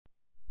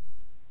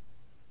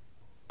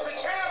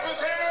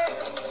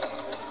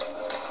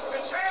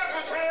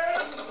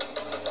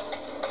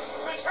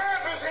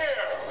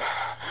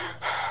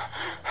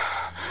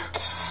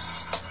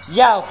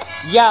Yo,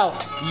 yo,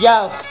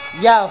 yo,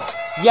 yo,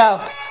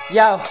 yo,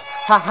 yo,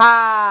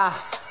 haha,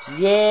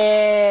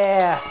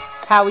 yeah.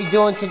 How we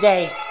doing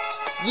today?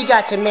 You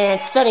got your man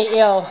Sonny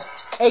Ill,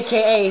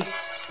 aka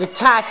the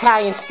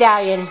Italian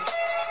Stallion,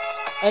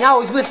 and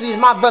always with me is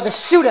my brother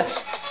Shoota.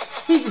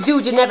 He's the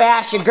dude you never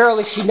ask your girl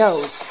if she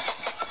knows.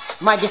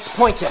 Might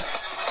disappoint you.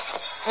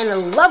 And a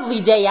lovely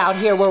day out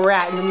here where we're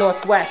at in the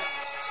Northwest.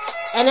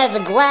 And as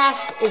a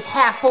glass is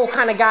half full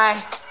kind of guy,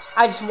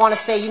 I just want to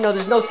say,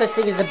 there's no such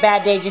thing as a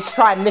bad day, just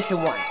try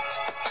missing one.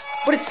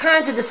 But it's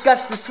time to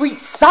discuss the sweet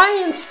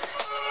science.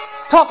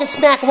 Talking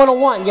Smack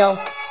 101, yo.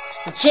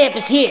 The champ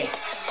is here.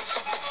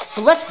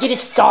 So let's get it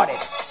started.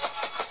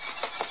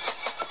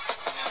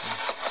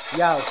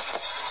 Yo.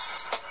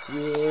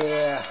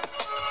 Yeah.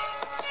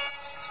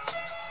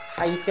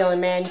 How you feeling,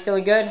 man? You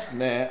feeling good?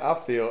 Man, I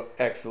feel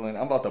excellent.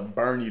 I'm about to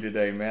burn you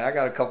today, man. I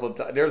got a couple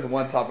of there's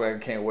one topic I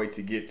can't wait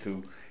to get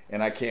to,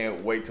 and I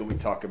can't wait till we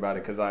talk about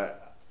it because I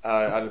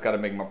just got to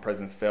make my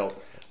presence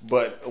felt.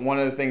 But one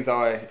of the things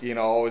I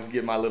always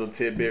get my little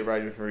tidbit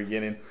right from the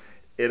beginning.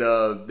 You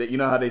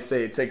know how they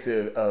say it takes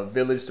a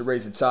village to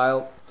raise a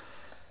child.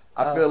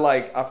 I feel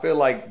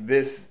like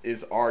this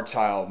is our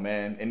child,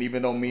 man. And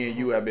even though me and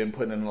you have been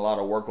putting in a lot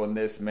of work on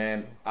this,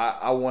 man,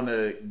 I want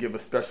to give a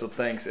special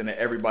thanks and to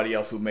everybody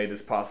else who made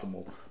this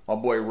possible. My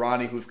boy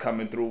Ronnie, who's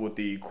coming through with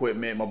the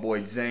equipment. My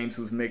boy James,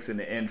 who's mixing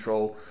the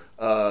intro.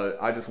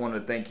 I just want to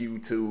thank you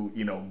to,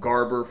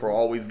 Garber for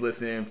always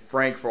listening.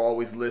 Frank for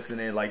always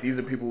listening. Like, these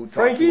are people who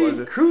talk to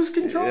us. Cruise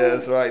control. Yeah,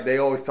 that's right. They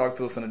always talk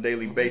to us on a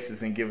daily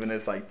basis and giving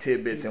us, like,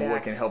 tidbits and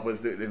what can help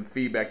us and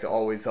feedback to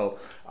always help.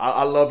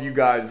 I love you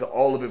guys,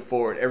 all of it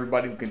for it.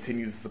 Everybody who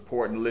continues to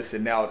support and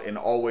listen out and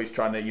always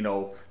trying to,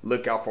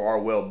 look out for our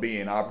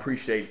well-being. I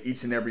appreciate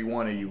each and every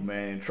one of you,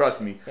 man. And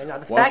trust me,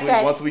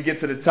 once we get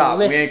to the top,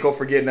 we ain't going to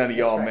forget none of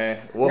y'all, right, man.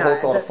 We'll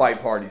host all the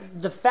fight parties.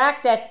 The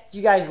fact that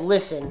you guys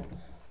listen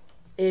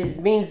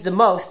means the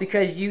most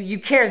because you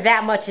care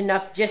that much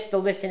enough just to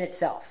listen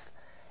itself.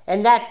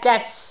 And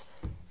that's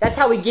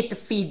how we get the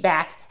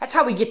feedback. That's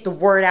how we get the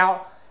word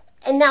out.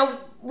 And now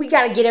we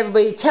got to get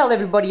everybody to tell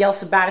everybody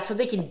else about it so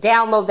they can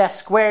download that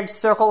Squared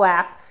Circle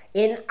app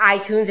in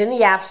iTunes, in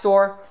the App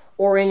Store,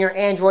 or in your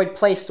Android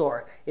Play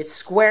Store. It's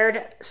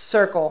Squared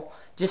Circle.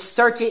 Just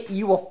search it.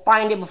 You will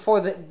find it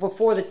before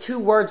the two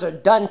words are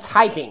done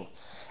typing.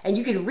 And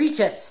you can reach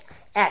us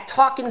at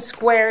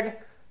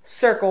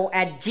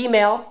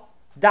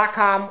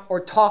talkingsquaredcircle@gmail.com or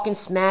Talking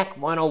Smack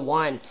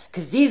 101.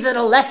 Because these are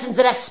the lessons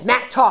of that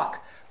smack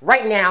talk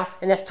right now.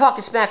 And that's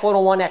Talking Smack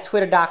 101 at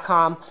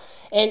twitter.com.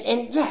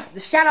 And yeah, the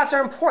shout outs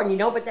are important,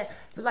 but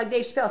like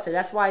Dave Chappelle said,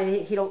 that's why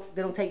they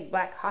don't take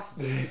black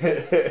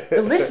hostages.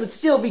 The list would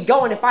still be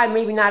going if I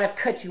maybe not have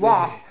cut you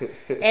off.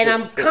 And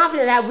I'm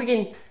confident that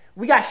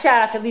we got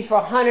shout outs at least for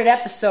 100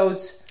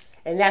 episodes.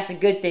 And that's a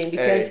good thing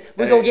because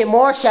we're going to get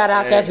more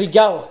shout-outs as we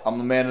go.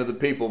 I'm a man of the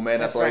people, man.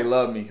 That's why they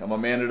love me. I'm a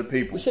man of the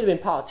people. We should have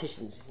been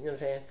politicians. You know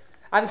what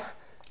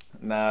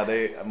I'm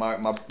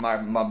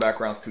saying? My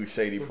background's too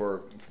shady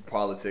for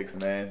politics,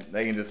 man.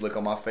 They can just look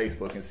on my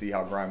Facebook and see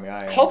how grimy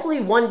I am. Hopefully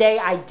one day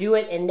I do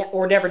it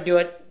or never do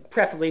it,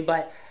 preferably.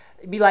 But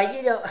be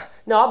like, no,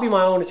 I'll be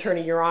my own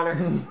attorney, Your Honor.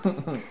 And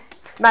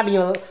that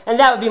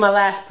would be my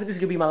last. This is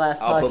going to be my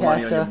last podcast. I'll put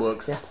money on your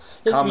books. Yeah.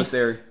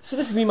 Commissary. So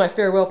this will be my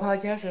farewell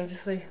podcast. I'll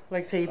just say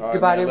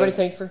goodbye to everybody.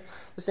 Thanks for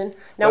listening.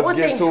 Now, let's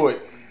get to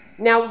it.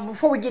 Now,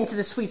 before we get into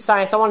the sweet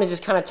science, I want to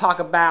just kind of talk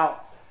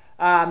about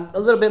a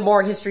little bit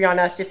more history on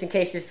us, just in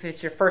case if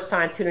it's your first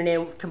time tuning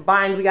in.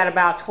 Combined, we got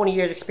about 20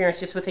 years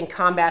experience just within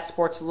combat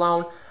sports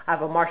alone. I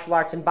have a martial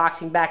arts and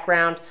boxing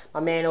background.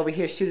 My man over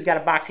here, Shooter's got a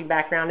boxing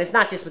background. It's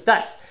not just with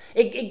us.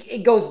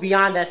 It goes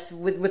beyond us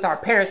with our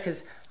parents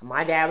because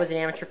my dad was an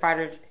amateur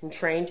fighter and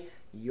trained.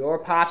 Your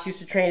pops used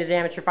to train as an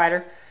amateur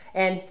fighter.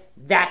 And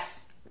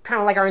that's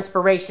kind of like our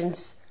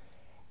inspirations.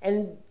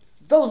 And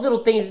those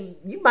little things,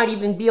 you might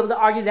even be able to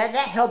argue that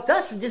helped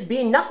us from just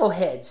being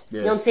knuckleheads.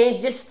 Yeah. You know what I'm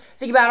saying? Just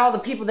think about all the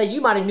people that you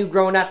might have knew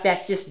growing up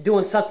that's just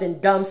doing something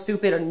dumb,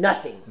 stupid, or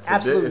nothing.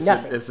 Absolutely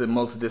nothing. It's the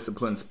most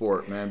disciplined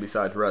sport, man,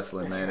 besides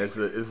wrestling, man. It's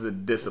a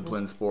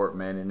disciplined sport,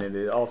 man. And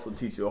it also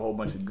teaches you a whole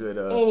bunch of good...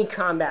 any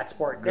combat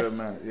sport. Good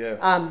amount,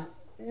 yeah.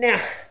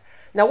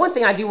 Now, one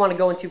thing I do want to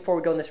go into before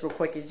we go in this real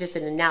quick is just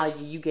an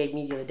analogy you gave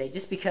me the other day,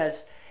 just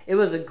because... It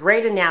was a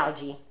great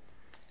analogy.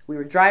 We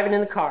were driving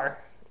in the car,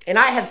 and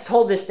I have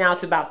told this now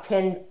to about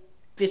 10,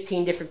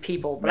 15 different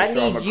people, but I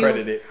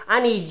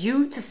need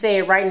you to say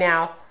it right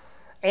now,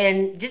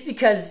 and just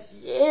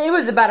because it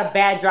was about a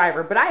bad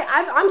driver, but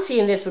I'm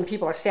seeing this when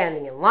people are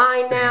standing in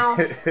line now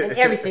and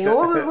everything.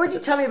 What'd you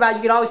tell me about?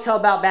 You could always tell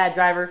about bad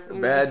driver.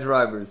 Bad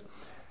drivers.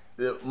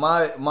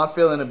 My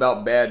feeling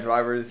about bad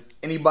drivers,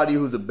 anybody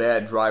who's a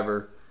bad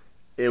driver,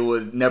 it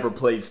was never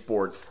played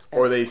sports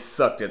or they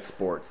sucked at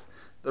sports.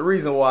 The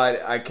reason why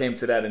I came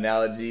to that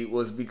analogy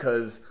was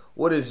because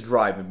what is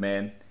driving,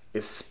 man?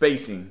 It's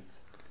spacing,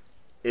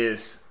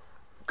 it's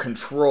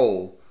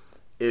control,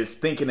 it's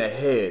thinking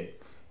ahead.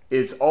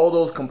 It's all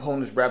those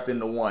components wrapped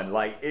into one.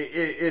 Like,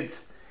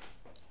 it's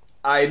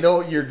I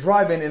know you're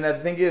driving, and the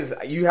thing is,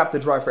 you have to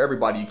drive for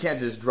everybody. You can't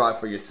just drive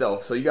for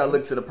yourself. So you got to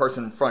look to the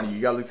person in front of you.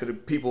 You got to look to the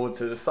people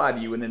to the side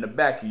of you and in the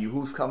back of you.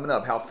 Who's coming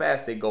up? How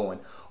fast they going?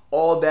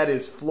 All that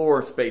is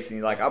floor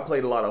spacing. Like, I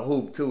played a lot of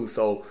hoop, too.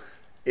 So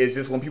it's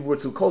just when people were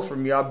too close for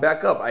me, I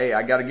back up. Hey,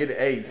 I got to get it.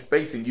 Hey,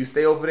 spacing. You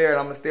stay over there, and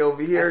I'm going to stay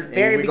over here. At the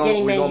very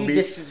beginning, man, you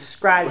just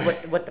described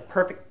what the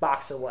perfect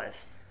boxer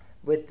was.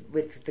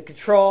 With the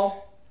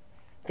control,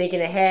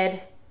 thinking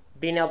ahead,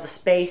 being able to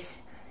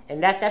space.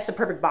 And that's the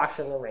perfect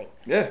boxer in the ring.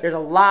 Yeah. There's a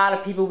lot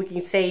of people we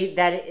can say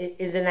that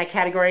is in that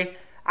category.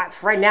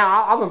 For right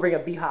now, I'm going to bring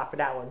up B-Hop for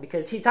that one.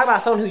 Because he's talking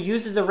about someone who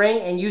uses the ring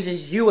and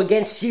uses you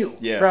against you.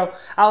 Yeah. Bro,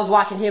 I was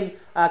watching him,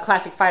 a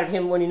classic fight of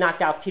him when he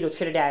knocked out Tito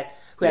Trinidad,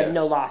 who had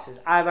no losses.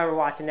 I remember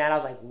watching that. I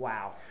was like,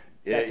 wow.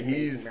 Yeah,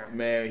 he's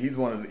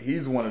one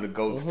of the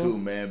goats too,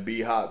 man.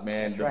 B-Hop,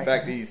 man. That's the right.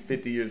 fact that he's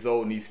 50 years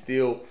old and he's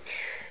still...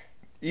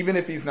 Even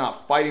if he's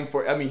not fighting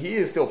for... I mean, he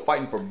is still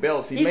fighting for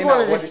belts. He's one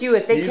of the few.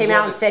 If they came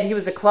out and said he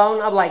was a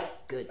clone, I'm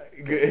like, good.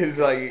 It's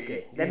like...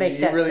 Good. That makes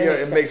sense. Really,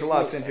 it makes a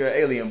lot of sense. You're an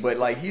alien. But,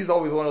 like, he's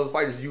always one of those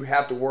fighters you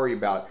have to worry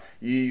about.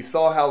 You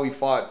saw how he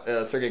fought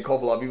Sergey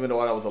Kovalev, even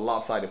though that was a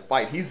lopsided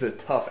fight. He's a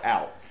tough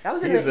out. That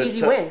wasn't an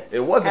easy win.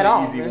 It wasn't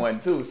an easy one,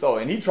 too. So,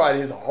 and he tried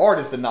his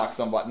hardest to knock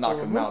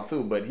him out,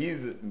 too. But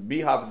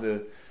B-Hop's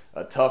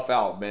a tough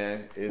out,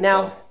 man.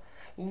 Now,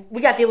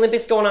 we got the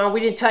Olympics going on.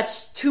 We didn't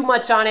touch too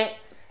much on it.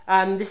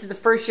 This is the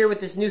first year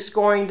with this new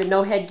scoring, the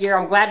no headgear.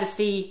 I'm glad to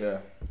see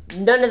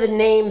none of the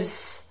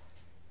names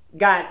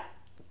got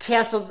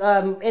canceled,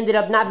 ended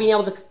up not being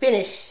able to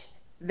finish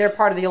their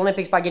part of the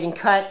Olympics by getting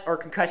cut or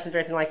concussions or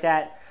anything like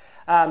that.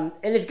 And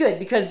it's good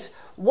because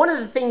one of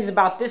the things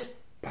about this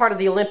part of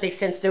the Olympics,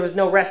 since there was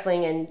no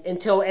wrestling and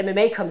until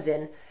MMA comes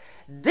in,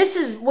 this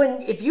is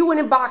when, if you win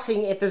in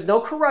boxing, if there's no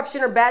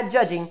corruption or bad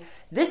judging,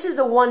 this is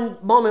the one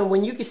moment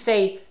when you can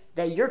say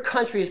that your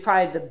country is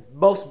probably the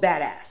most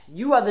badass.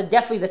 You are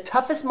definitely the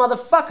toughest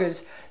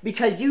motherfuckers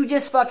because you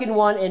just fucking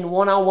won in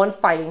one-on-one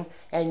fighting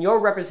and your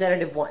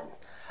representative won.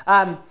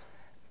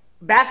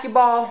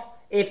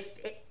 Basketball, if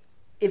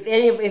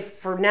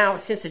for now,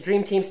 since the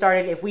Dream Team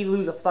started, if we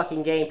lose a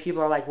fucking game,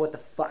 people are like, what the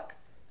fuck?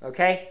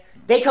 Okay?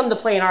 They come to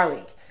play in our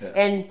league. Yeah.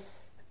 And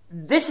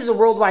this is a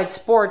worldwide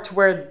sport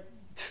where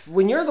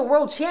when you're the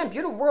world champ,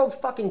 you're the world's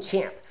fucking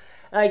champ.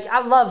 Like,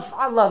 I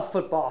love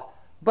football.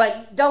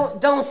 But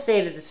don't say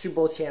that the Super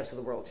Bowl champs are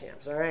the world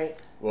champs, all right?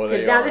 Well,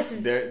 they are.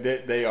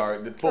 They are.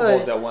 The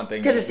football's that one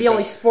thing. Because it's the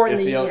only sport in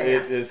the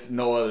year. It's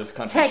no other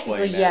country technically,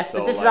 playing yes, that,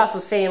 but this is also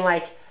saying,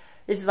 like,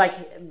 this is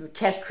like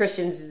Cash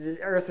Christian's the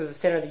Earth was the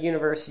center of the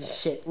universe and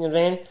shit. You know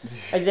what I'm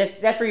saying?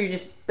 That's where you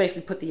just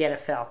basically put the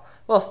NFL.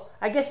 Well,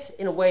 I guess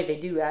in a way they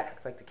do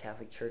act like the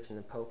Catholic Church and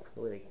the Pope,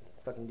 the way they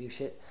fucking do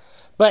shit.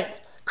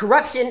 But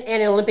corruption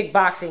and Olympic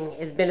boxing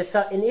has been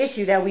an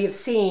issue that we have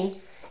seen.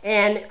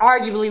 And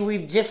arguably,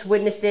 we've just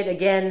witnessed it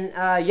again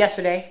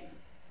yesterday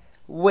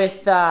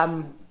with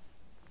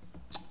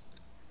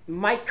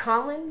Mike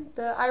Conlon,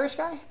 the Irish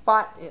guy,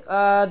 fought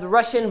the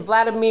Russian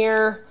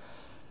Vladimir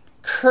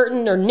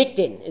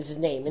Nickton is his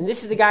name. And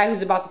this is the guy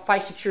who's about to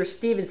fight Shakur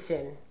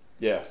Stevenson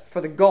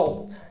for the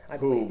gold.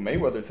 Who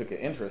Mayweather took an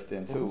interest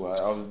in, too.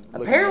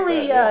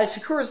 Apparently,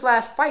 Shakur's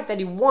last fight that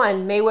he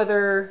won,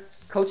 Mayweather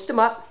coached him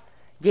up,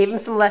 gave him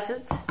some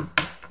lessons.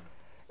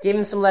 Gave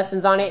him some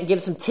lessons on it and gave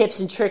him some tips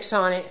and tricks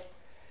on it.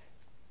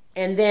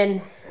 And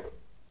then,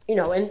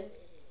 and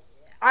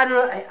I don't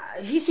know,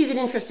 he sees an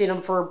interest in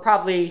him for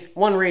probably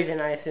one reason,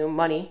 I assume,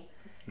 money.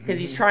 Because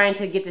he's trying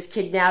to get this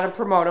kid down and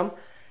promote him.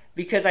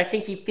 Because I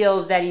think he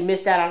feels that he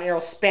missed out on Errol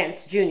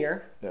Spence Jr.,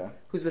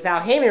 who's with Al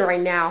Heyman right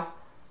now,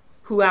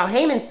 who Al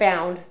Heyman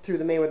found through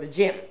the Mayweather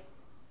gym.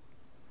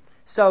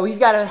 So he's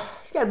got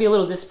to be a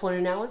little disappointed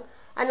in that one.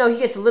 I know he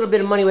gets a little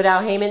bit of money with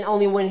Al Heyman,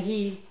 only when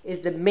he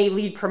is the main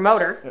lead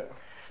promoter. Yeah.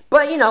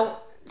 But,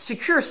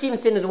 Shakur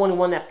Stevenson is the one who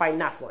won that fight,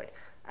 not Floyd.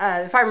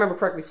 If I remember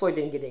correctly, Floyd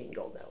didn't get any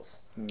gold medals.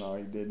 No,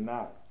 he did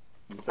not.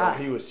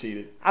 He was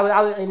cheated.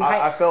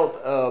 I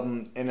felt,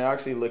 and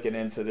actually looking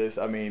into this,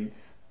 I mean,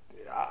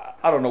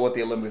 I don't know what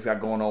the Olympics got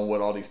going on with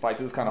all these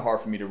fights. It was kind of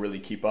hard for me to really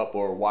keep up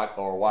or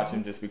watch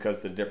them just because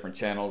of the different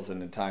channels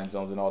and the time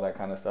zones and all that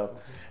kind of stuff.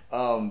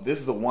 This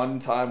is the one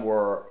time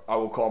where I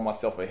would call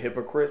myself a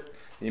hypocrite.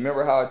 You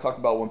remember how I talked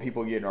about when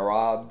people getting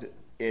robbed?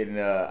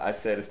 And I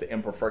said it's the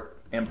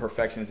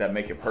imperfections that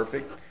make it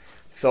perfect.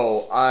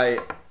 So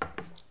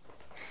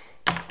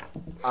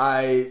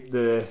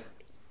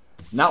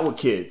not with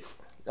kids.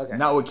 Okay.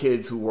 Not with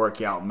kids who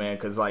work out, man,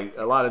 because like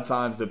a lot of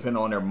times,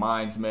 depending on their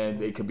minds, man,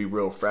 they could be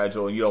real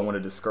fragile, and you don't want to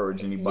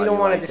discourage anybody. You don't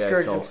want to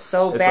discourage them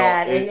so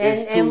bad,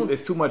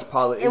 it's too much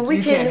politics.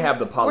 You can't have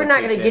the politics. We're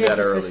not going to get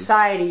into early.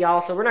 Society.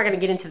 Also, we're not going to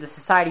get into the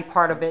society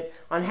part of it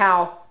on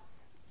how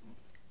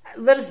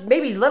let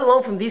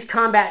alone from these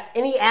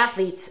any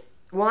athletes.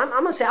 Well, I'm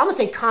gonna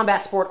say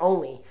combat sport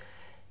only,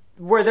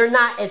 where they're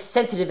not as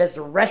sensitive as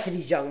the rest of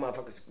these young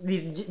motherfuckers,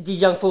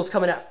 these young fools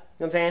coming up. You know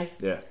what I'm saying?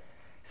 Yeah.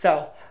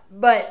 So,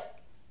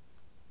 but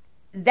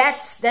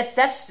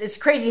it's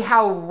crazy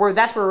how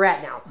that's where we're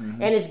at now.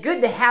 Mm-hmm. And it's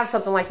good to have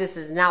something like this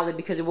as an outlet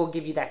because it will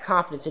give you that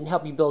confidence and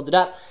help you build it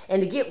up.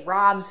 And to get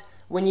robbed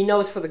when you know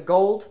it's for the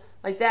gold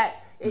like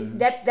that,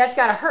 that's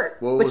got to hurt.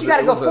 Well, but you got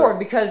to go forward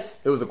because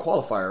it was a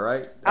qualifier,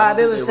 right? I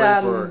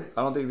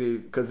don't think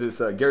because it's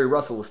Gary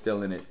Russell was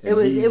still in it. And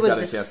he's got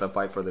a chance to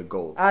fight for the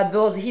gold.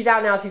 He's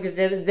out now too because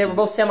they were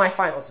both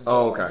semifinals.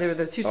 Okay. They were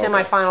the two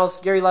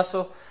semifinals. Gary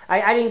Russell.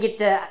 I didn't get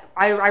to.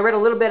 I read a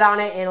little bit on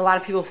it, and a lot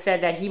of people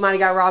said that he might have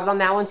got robbed on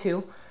that one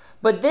too.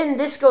 But then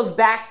this goes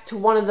back to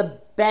one of the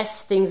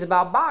best things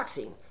about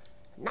boxing: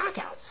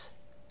 knockouts.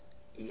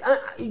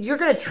 You're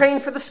going to train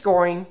for the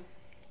scoring,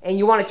 and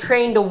you want to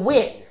train to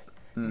win.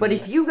 Mm-hmm. But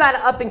if you got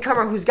an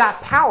up-and-comer who's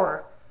got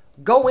power,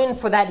 go in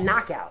for that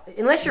knockout.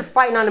 Unless you're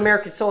fighting on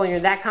American soil and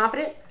you're that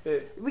confident,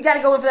 we got to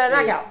go in for that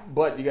knockout.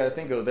 But you got to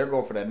think of they're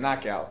going for that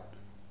knockout.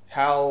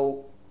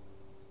 How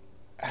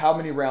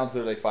many rounds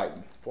are they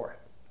fighting? 4.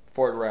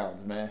 4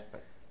 rounds, man.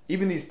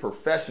 Even these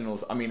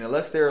professionals, I mean,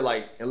 unless they're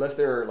like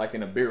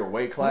in a bigger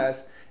weight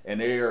class and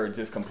they are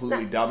just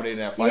completely dominating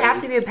that fight. You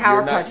have to be a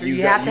power puncher.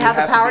 You have to have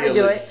the power to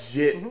do it.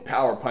 Legit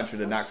power puncher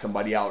to knock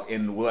somebody out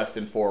in less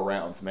than 4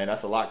 rounds, man.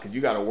 That's a lot because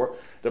you got to work.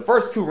 The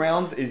first 2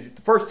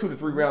 to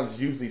 3 rounds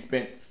is usually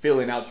spent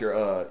filling out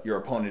your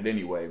opponent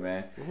anyway,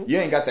 man. Mm-hmm. You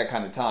ain't got that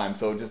kind of time,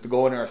 so just to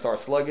go in there and start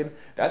slugging,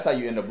 that's how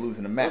you end up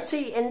losing the match.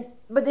 Well,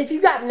 but if you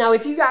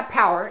got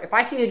power, if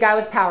I see a guy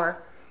with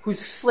power who's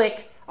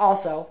slick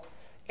also,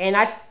 and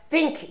I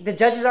think the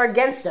judges are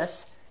against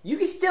us, you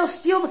can still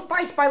steal the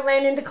fights by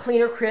landing the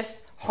cleaner,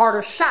 crisp,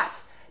 harder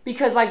shots.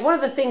 Because like one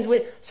of the things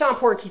with Sean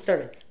Porter, Keith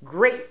Thurman,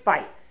 great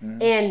fight.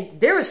 Mm-hmm. And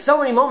there was so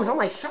many moments I'm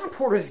like, Sean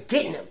Porter's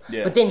getting him.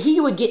 Yeah. But then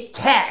he would get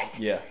tagged.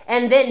 Yeah.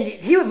 And then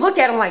he would look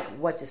at him like,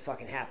 what just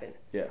fucking happened?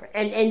 Yeah.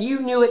 And you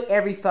knew it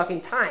every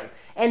fucking time.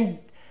 And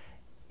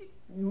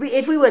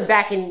if we went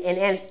back and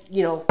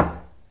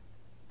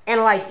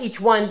analyze each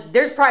one,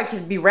 there's probably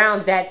could be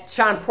rounds that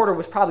Sean Porter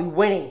was probably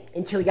winning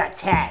until he got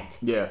tagged.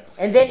 Yeah.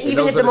 And then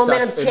even if the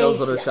momentum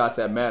changed, those are the shots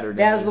that mattered.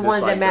 Those are the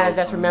ones that matters.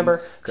 That's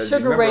remember.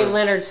 Sugar Ray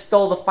Leonard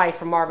stole the fight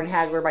from Marvin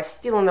Hagler by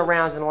stealing the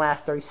rounds in the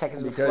last 30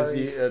 seconds with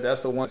flurries.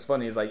 That's the one that's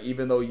funny. Is like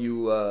even though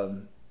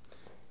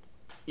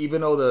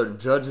the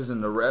judges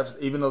and the refs,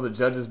 even though the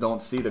judges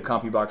don't see the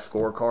CompuBox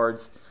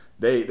scorecards,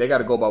 They got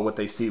to go by what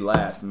they see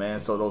last, man.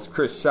 So those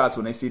crisp shots,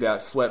 when they see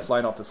that sweat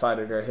flying off the side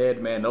of their head,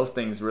 man, those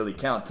things really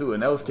count too,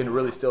 and those can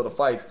really steal the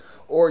fights.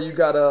 Or you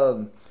got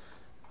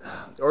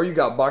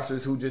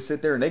boxers who just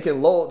sit there and they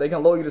can lull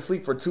you to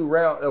sleep for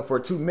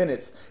 2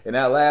 minutes, and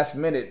that last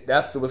minute,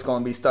 that's what's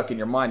going to be stuck in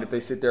your mind if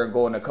they sit there and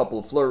go in a couple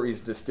of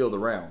flurries to steal the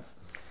rounds.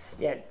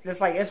 Yeah, that's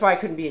why I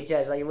couldn't be a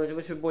judge. Like,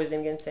 what's your boy's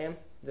name again? Sam,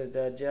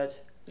 the judge.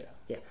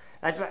 Yeah.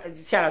 That's why,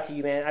 shout out to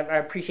you, man. I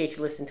appreciate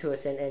you listening to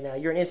us,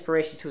 and you're an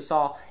inspiration to us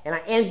all. And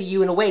I envy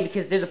you in a way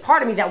because there's a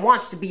part of me that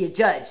wants to be a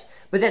judge,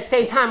 but at the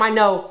same time, I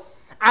know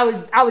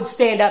I would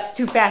stand up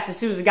too fast as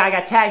soon as the guy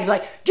got tagged and be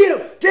like, get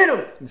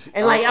him,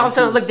 and like all of a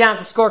sudden look down at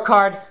the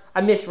scorecard.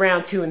 I missed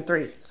round 2 and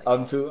 3. Like,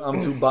 I'm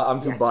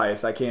too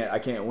biased. I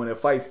can't. When a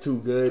fight's too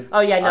good. Oh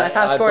yeah, no. If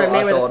I was scoring a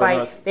Mayweather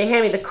fight, they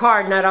hand me the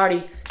card and I'd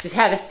already just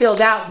had it filled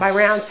out by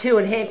round 2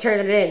 and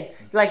turned it in.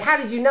 You're like, how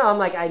did you know? I'm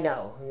like, I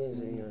know.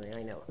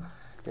 I know.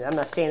 I'm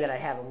not saying that I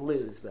have them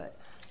lose, but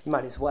you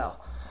might as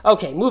well.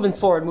 Okay, moving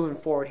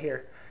forward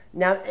here.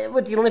 Now,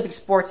 with the Olympic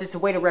sports, it's a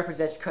way to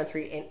represent your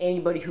country, and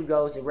anybody who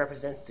goes, it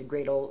represents the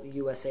great old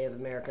USA of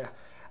America.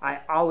 I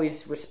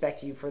always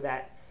respect you for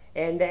that.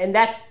 And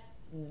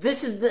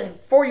this is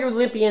for your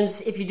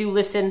Olympians, if you do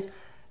listen,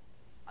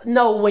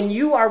 no, when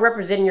you are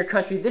representing your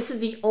country, this is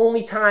the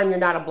only time you're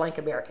not a blank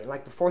American,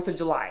 like the 4th of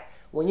July.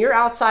 When you're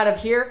outside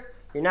of here,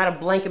 you're not a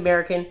blank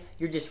American.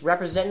 You're just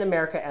representing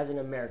America as an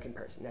American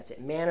person. That's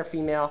it, man or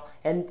female.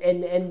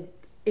 And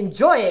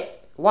enjoy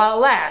it while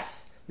it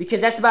lasts,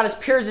 because that's about as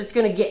pure as it's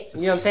going to get.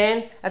 You know what I'm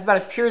saying? That's about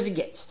as pure as it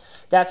gets.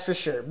 That's for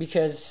sure.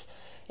 Because,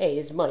 hey,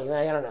 it's money.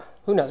 I don't know.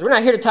 Who knows? We're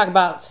not here to talk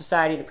about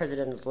society and the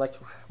president's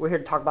election. We're here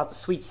to talk about the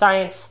sweet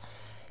science.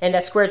 And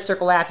that Squared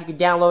Circle app, you can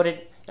download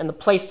it in the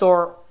Play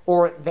Store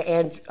or the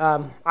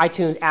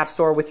iTunes App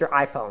Store with your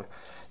iPhone.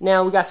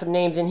 Now, we got some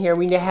names in here.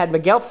 We had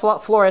Miguel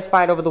Flores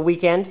fight over the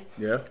weekend.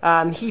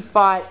 Yeah. He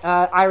fought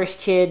Irish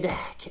kid.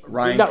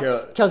 Ryan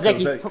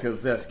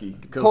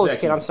Kelzeski. Polish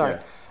kid, I'm sorry.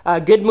 Yeah.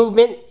 Good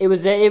movement. It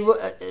was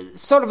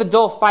sort of a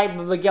dull fight,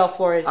 but Miguel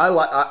Flores. I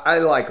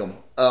like him.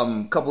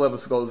 Couple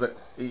episodes,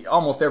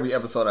 almost every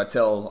episode I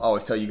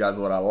always tell you guys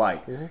what I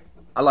like. Mm-hmm.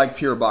 I like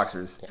pure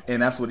boxers,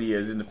 and that's what he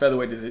is. In the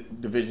featherweight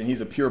division, he's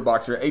a pure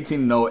boxer.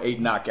 18-0, 8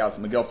 knockouts.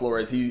 Miguel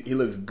Flores, he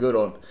looks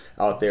good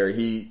out there.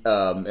 He in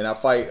our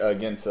fight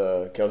against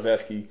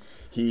Kelzeski,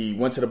 he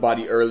went to the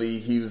body early.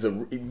 He was a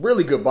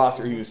really good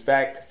boxer. He was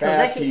fast.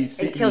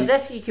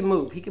 Kelzeski can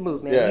move. He can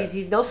move, man. Yeah.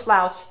 He's no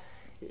slouch.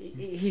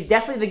 He's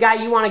definitely the guy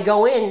you want to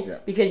go in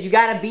because you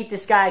got to beat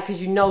this guy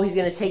because you know he's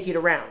going to take you to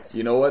rounds.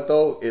 You know what,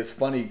 though? It's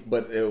funny,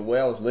 but the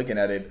way I was looking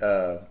at it,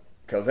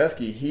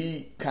 Kozeski,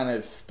 he kind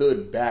of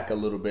stood back a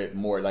little bit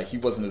more. Like, he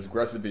wasn't as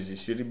aggressive as he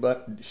should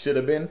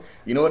have been.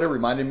 You know what it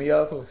reminded me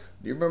of? Do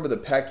you remember the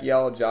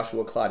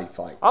Pacquiao-Joshua Clottey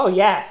fight? Oh,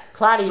 yeah.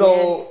 Clottey,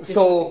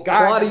 So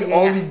Clottey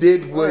all he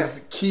did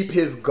was keep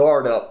his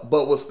guard up.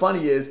 But what's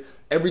funny is,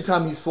 every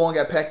time he swung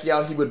at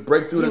Pacquiao, he would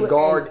break through the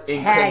guard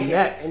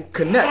and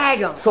connect. Tag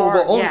him so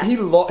hard, he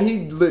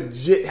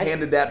legit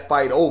handed that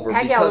fight over.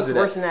 Pacquiao because was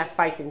worse in that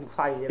fight than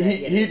Clottey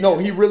did.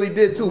 He really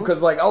did too.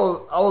 Because like I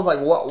was like,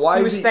 why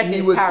is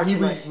he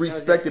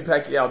respected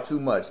Pacquiao too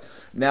much.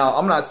 Now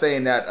I'm not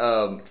saying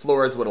that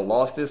Flores would have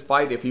lost this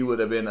fight if he would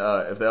have been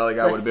if the other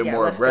guy would have been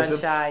more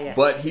aggressive.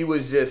 But he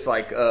was just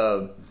like.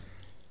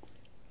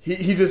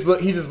 He just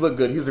looked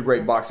good. He was a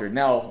great boxer.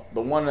 Now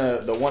one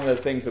of the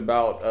things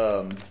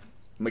about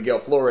Miguel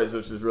Flores,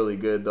 which is really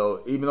good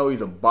though, even though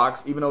he's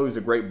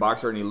a great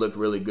boxer and he looked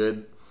really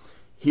good,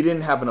 he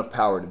didn't have enough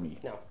power to me.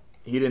 No.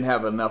 He didn't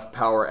have enough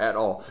power at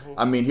all. Mm-hmm.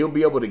 I mean, he'll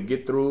be able to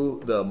get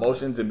through the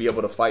emotions and be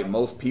able to fight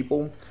most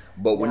people.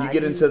 But when you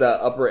get into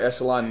the upper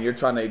echelon and you're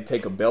trying to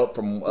take a belt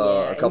from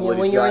a couple of these guys,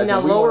 when you're in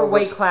that lower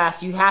weight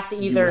class, you have to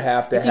either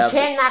if you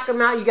can't knock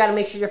them out, you got to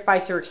make sure your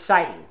fights are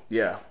exciting.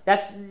 Yeah,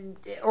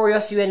 or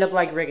else you end up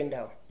like Rigondeaux. Yeah.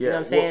 You know what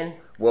I'm saying?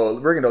 Well,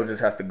 Rigondeaux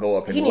just has to go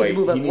up in weight. He needs to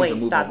move up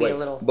weight, stop being a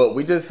little. But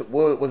we just,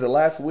 was it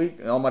last week?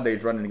 All my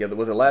days running together.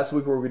 Was it last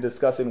week where we were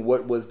discussing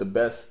what was the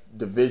best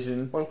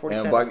division?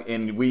 147.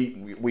 And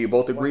we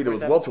both agreed it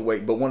was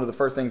welterweight. But one of the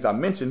first things I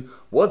mentioned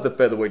was the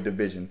featherweight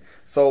division.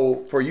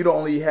 So for you to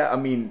only have,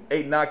 8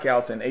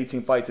 knockouts and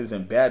 18 fights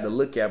isn't bad to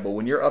look at. But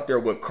when you're up there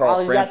with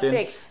Carl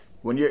Frampton,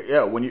 when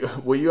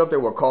you're up there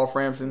with Carl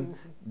Frampton.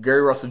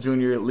 Gary Russell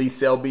Jr., Lee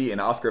Selby, and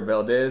Oscar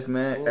Valdez,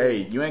 man. Ooh.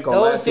 Hey, you ain't gonna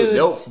last.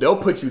 They'll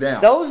put you down.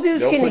 Those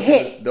dudes can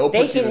hit.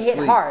 They can hit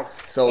hard.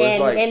 So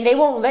it's like, and they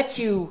won't let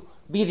you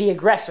be the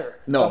aggressor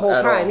the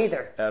whole time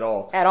either. At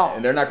all.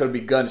 And they're not gonna be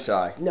gun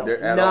shy. No,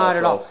 not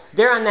at all.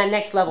 They're on that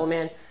next level,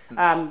 man.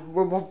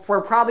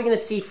 We're probably going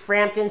to see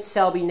Frampton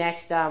Selby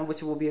next,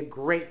 which will be a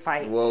great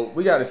fight. Well,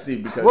 we got to see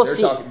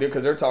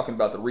because they're talking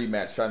about the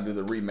rematch, trying to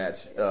do the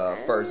rematch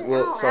first.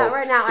 Well,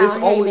 right now, Al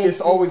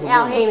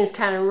Heyman's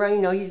kind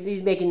of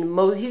he's making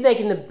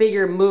the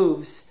bigger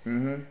moves,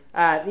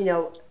 at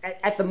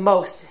the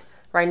most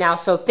right now.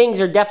 So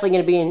things are definitely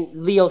going to be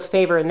in Leo's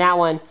favor in that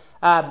one.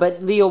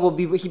 But Leo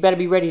he better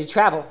be ready to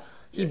travel.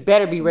 He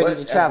better be ready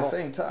to travel. At the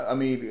same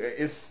time,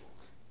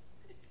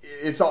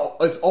 it's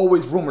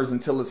always rumors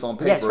until it's on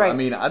paper. Yes,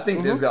 right. I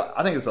think there's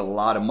a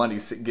lot of money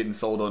getting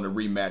sold on the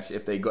rematch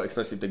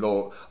especially if they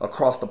go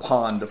across the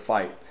pond to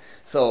fight.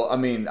 So I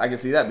can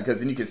see that because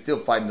then you can still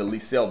fight in the Lee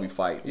Selby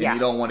fight, and you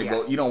don't want to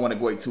go. You don't want to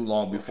wait too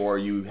long before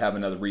you have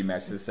another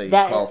rematch to say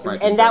Carl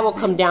Frampton. And that will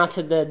come down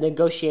to the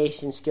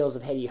negotiation skills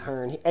of Eddie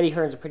Hearn. Eddie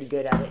Hearn's pretty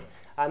good at it.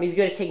 He's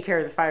good at taking care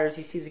of the fighters.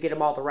 He seems to get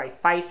them all the right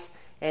fights.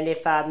 And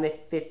if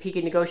he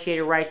can negotiate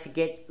it right to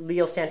get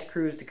Leo Santa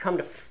Cruz to come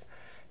to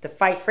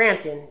fight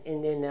Frampton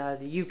in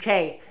the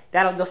UK,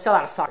 they'll sell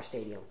out a soccer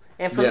stadium.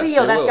 And for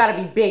Leo, that's got to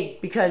be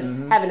big because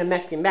having a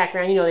Mexican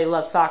background, they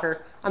love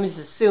soccer. I'm just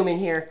assuming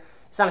here.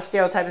 It's not a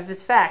stereotype if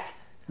it's fact.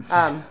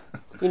 And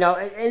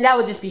that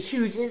would just be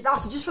huge. And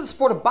also, just for the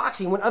sport of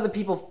boxing, when other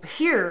people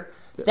hear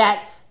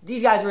that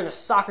these guys are in a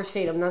soccer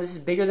stadium, now this is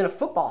bigger than a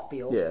football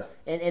field. Yeah.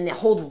 And it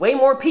holds way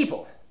more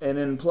people. And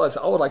then plus,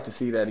 I would like to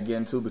see that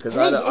again too because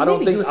I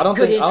don't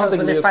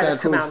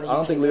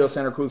think Leo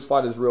Santa Cruz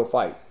fought his real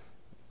fight.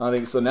 I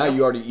think so. Now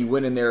you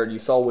went in there and you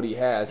saw what he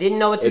has. Didn't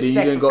know what to expect.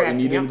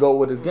 You didn't go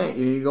with his game.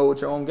 You didn't go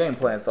with your own game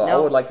plan. So I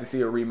would like to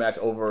see a rematch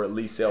over a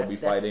Lee Selby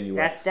fight anyway.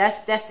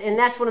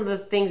 That's one of the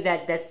things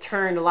that's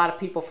turned a lot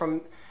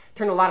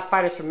of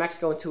fighters from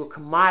Mexico into a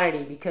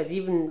commodity because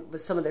even with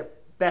some of their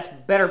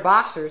better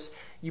boxers,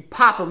 you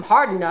pop them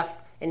hard enough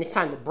and it's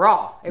time to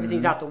brawl.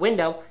 Everything's out the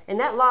window, and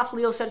that lost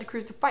Leo Santa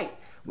Cruz to fight.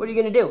 What are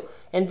you going to do?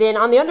 And then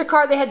on the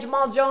undercard, they had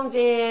Jamal Jones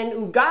and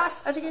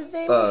Ugas, I think his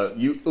name is.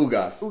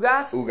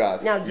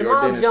 Ugas. Now,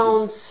 Jamal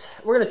Jones,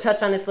 we're going to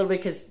touch on this a little bit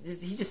because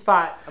he just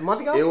fought a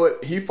month ago?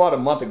 He fought a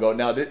month ago.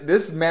 Now,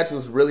 this match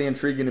was really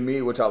intriguing to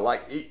me, which I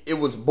like. It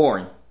was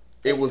boring.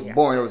 It was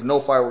boring. There was no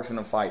fireworks in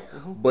the fight.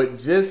 But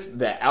just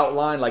the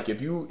outline, like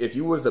if you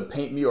was to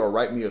paint me or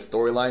write me a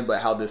storyline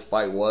about how this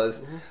fight was,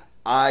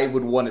 I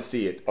would want to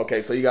see it.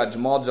 Okay, so you got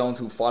Jamal Jones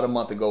who fought a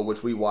month ago,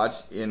 which we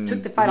watched.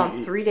 Took the fight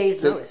on 3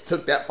 days' notice.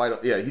 Took that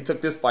fight. He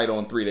took this fight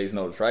on 3 days'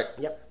 notice, right?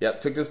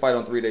 Yep. Took this fight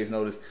on 3 days'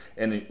 notice.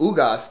 And then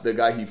Ugas, the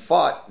guy he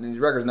fought, and his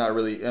record's not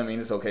really.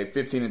 It's okay.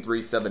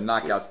 15-3, 7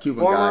 knockouts.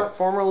 Cuban guy,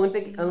 former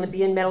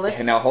Olympian medalist.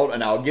 And now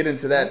I'll get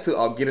into that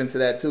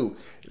too.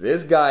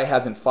 This guy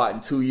hasn't fought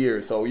in 2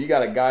 years, so you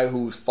got a guy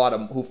who's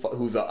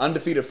who's an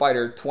undefeated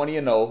fighter,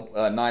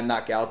 20-0, 9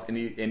 knockouts, and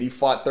he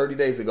fought 30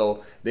 days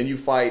ago. Then he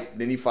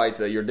fights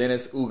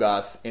Yordenis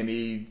Ugas, and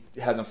he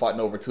hasn't fought in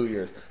over 2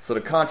 years. So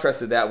the contrast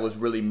to that was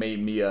really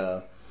made me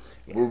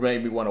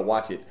want to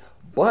watch it.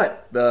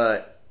 But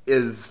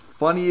as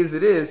funny as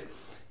it is,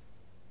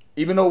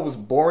 even though it was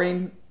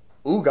boring,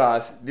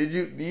 Ugas, do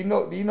you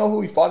know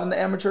who he fought in the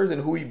amateurs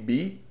and who he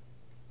beat?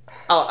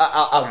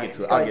 I'll get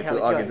to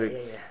it.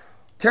 Yeah.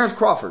 Terrence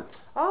Crawford.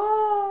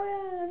 Oh,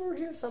 yeah, I remember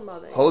him. some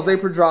other. Jose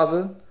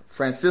Pedraza,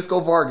 Francisco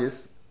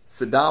Vargas,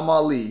 Saddam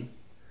Ali,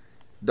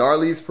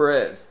 Darlis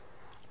Perez.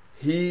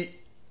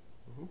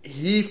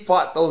 He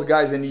fought those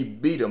guys and he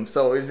beat them.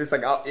 So it's just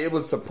like it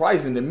was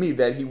surprising to me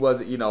that he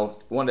wasn't.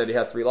 One that he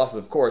has 3 losses.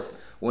 Of course,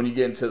 when you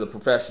get into the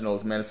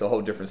professionals, man, it's a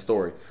whole different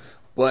story.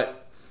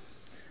 But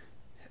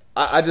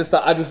I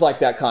just like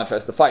that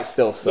contrast. The fight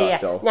still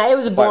sucked though. Now it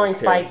was a boring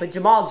fight, but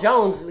Jamal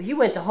Jones, he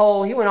went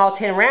all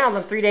 10 rounds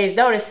on 3 days'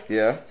 notice.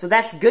 Yeah. So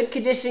that's good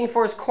conditioning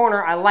for his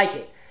corner. I like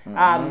it.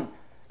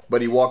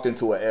 But he walked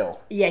into an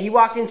L. Yeah, he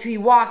walked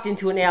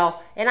into an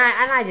L, and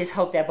I just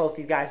hope that both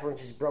these guys weren't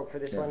just broke for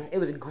this one. It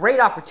was a great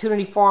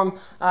opportunity for him.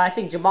 I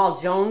think Jamal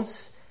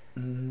Jones,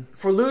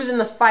 for losing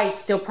the fight,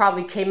 still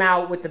probably came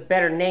out with a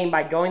better name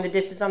by going the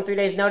distance on 3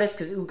 days' notice,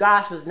 because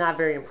Ugas was not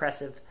very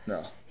impressive.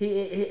 No.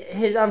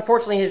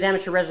 Unfortunately, his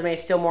amateur resume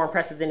is still more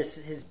impressive than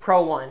his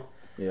pro one.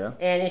 Yeah.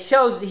 And it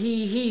shows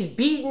he's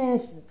beaten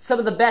some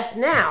of the best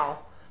now,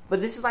 but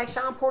this is like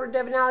Sean Porter,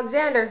 Devin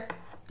Alexander.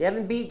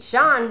 Devin beat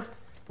Sean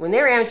when they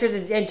were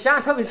amateurs, and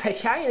Sean told me, he's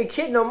like, I ain't a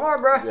kid no more,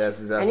 bro. Yes,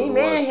 exactly. And he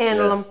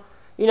manhandled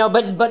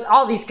him. But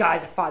all these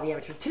guys have fought the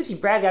amateurs. Tootsie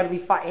Bradley, I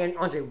believe, fought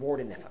Andre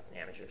Ward in the fucking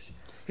amateurs.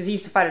 Because he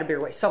used to fight at a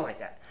bigger weight, something like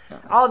that.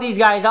 All these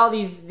guys,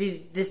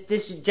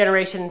 this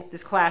generation,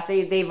 this class,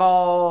 they've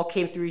all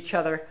came through each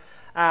other.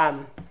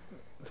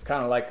 It's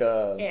kind of like,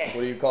 what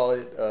do you call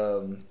it?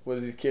 What are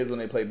these kids when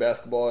they play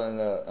basketball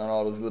and on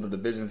all those little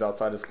divisions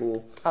outside of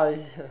school?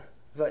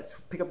 What,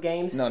 pickup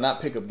games? No,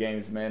 not pickup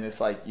games, man.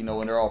 It's like,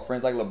 when they're all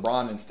friends, like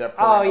LeBron and Steph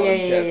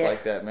Curry. Yeah.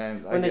 Like that,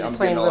 man. When they're just I'm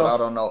playing getting old. I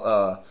don't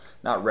know.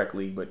 Not rec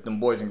league, but them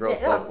boys and girls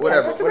club.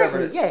 Whatever. It's a rec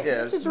league.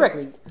 Yeah, it's a rec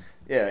league.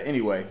 Yeah.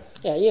 Anyway.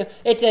 Yeah.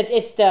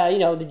 It's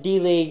the D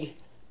League,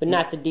 but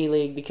not the D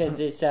League, because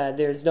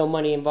there's no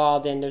money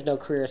involved and there's no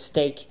career at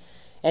stake,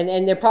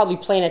 and they're probably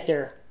playing at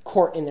their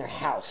court in their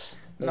house.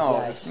 No,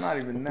 it's not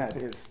even that.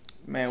 It's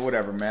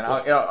whatever, man.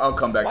 I'll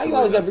come back to it. Why you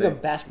always got to bring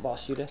up basketball,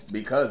 Shooter?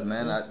 Because,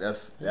 man,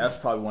 that's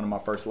probably one of my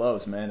first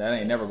loves, man. That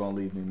ain't never gonna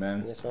leave me,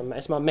 man.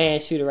 That's my man,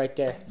 Shooter, right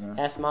there. Yeah.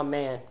 That's my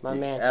man,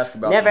 Ask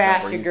about Never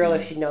ask your girl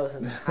if she knows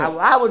him.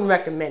 I wouldn't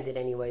recommend it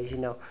anyways.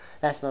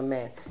 That's my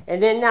man.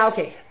 And then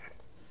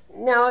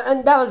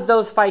and that was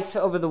those fights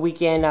over the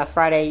weekend.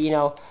 Friday, we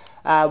got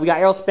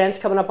Errol Spence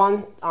coming up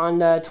on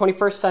the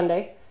 21st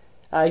Sunday.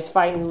 He's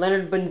fighting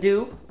Leonard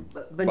Bundu.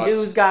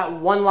 Bundu's got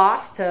 1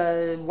 loss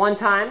to 1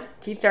 time,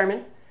 Keith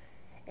Thurman.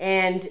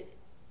 And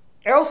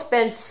Errol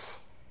Spence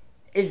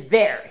is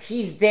there.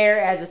 He's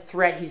there as a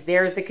threat. He's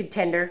there as the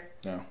contender.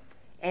 Yeah.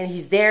 And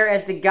he's there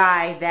as the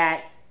guy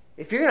that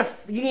if you're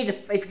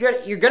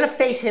gonna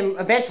face him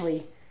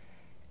eventually,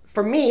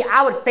 for me,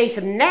 I would face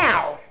him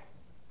now.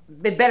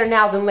 But better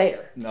now than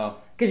later. No.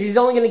 Because he's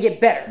only gonna get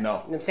better. No. You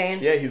know what I'm saying?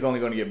 Yeah, he's only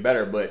gonna get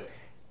better, but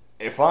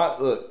if I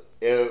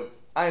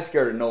ain't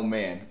scared of no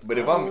man, but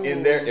if I'm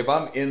in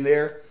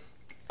there,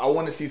 I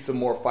want to see some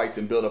more fights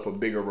and build up a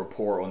bigger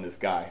rapport on this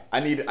guy. I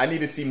need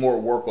to see more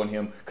work on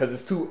him because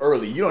it's too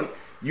early. You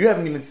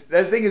haven't even.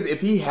 The thing is,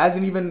 if he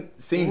hasn't even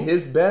seen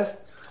his best,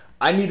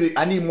 I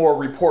need more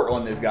report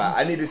on this guy.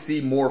 I need to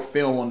see more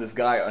film on this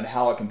guy on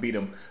how I can beat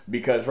him,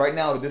 because right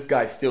now this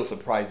guy's still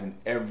surprising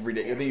every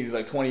day. I think he's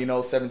like 20-0,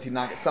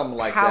 17-9, something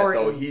like that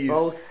though. He's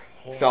both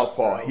hands,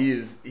 southpaw. Bro. He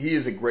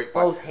is a great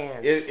fighter. Both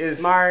hands.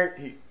 Smart.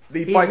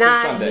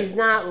 He's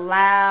not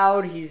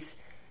loud. He's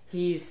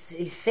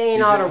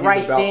saying all the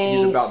right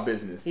things. He's about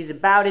business. He's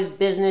about his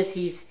business.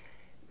 He's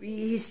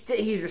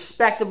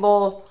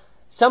respectable.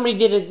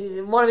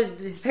 Somebody one of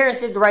his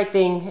parents did the right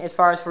thing as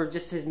far as for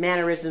just his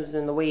mannerisms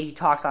and the way he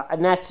talks,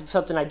 and that's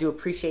something I do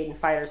appreciate in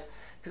fighters,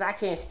 because I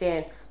can't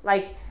stand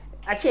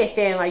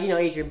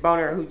Adrian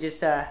Boner, who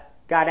just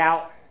got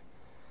out.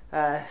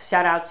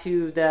 Shout out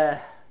to the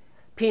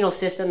penal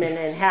system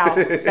and how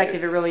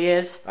effective it really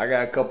is. I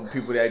got a couple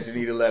people that you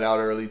need to let out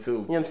early too. You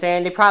know what I'm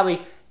saying? They probably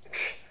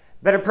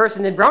better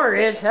person than Broner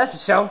is, that's for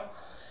sure.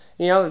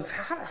 You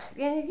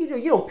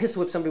don't pistol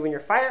whip somebody when you're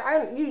a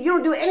fighter. You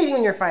don't do anything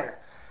when you're a fighter.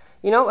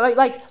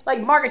 Like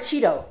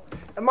Margarito,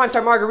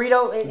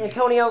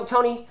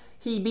 Tony,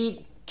 he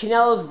beat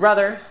Canelo's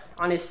brother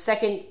on his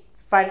second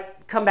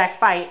comeback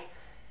fight.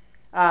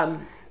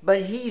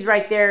 But he's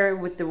right there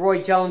with the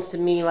Roy Jones to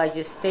me, like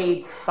just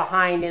stayed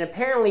behind, and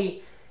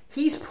apparently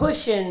he's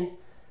pushing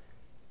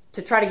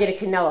to try to get a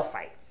Canelo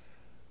fight.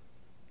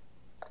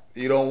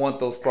 You don't want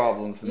those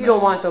problems. You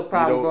don't want those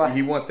problems, bro.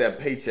 He wants that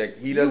paycheck.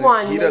 He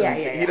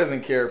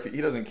doesn't care if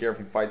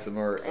he fights him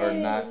or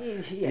not.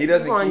 He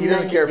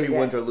doesn't care if he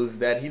wins or loses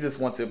that. He just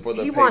wants it for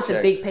the paycheck. He wants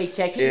a big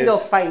paycheck. He can go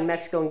fight in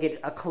Mexico and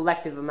get a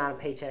collective amount of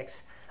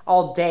paychecks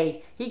all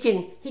day. He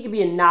can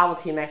be a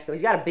novelty in Mexico.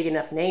 He's got a big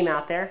enough name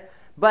out there.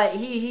 But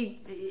he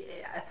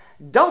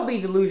don't be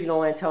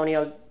delusional,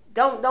 Antonio.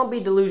 Don't be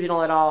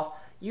delusional at all.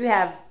 You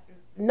have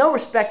no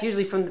respect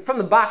usually from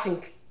the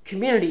boxing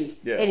community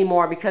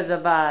anymore because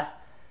of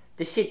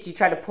the shit you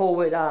try to pull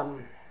with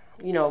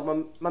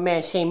my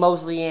man Shane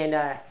Mosley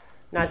and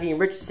Nazeem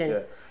Richardson.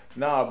 Yeah.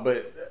 Nah,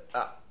 but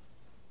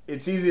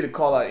it's easy to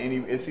call out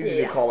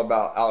to call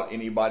out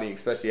anybody,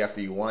 especially after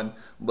you won.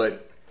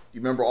 But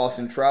you remember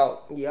Austin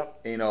Trout?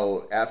 Yep. You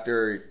know,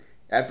 after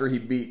he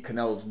beat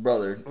Canelo's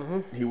brother,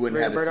 he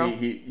wouldn't have to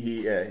see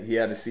he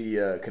had to see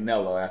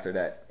Canelo after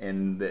that,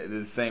 and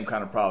the same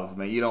kind of problems,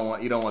 man. You don't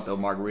want the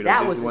Margarito.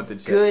 That was a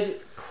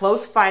good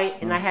close fight,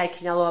 and I had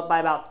Canelo up by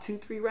about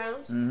 2-3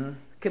 rounds.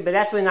 But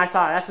that's when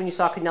you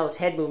saw Canelo's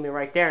head movement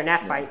right there in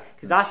that fight,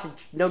 because Austin,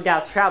 no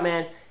doubt, Trout,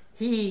 man,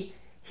 he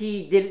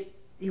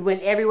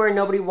went everywhere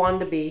nobody wanted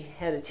to be.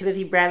 Had a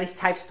Timothy Bradley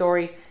type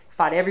story.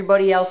 Fought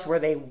everybody else where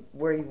he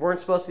weren't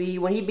supposed to be.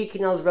 When he beat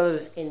Canelo's brother, it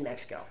was in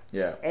Mexico.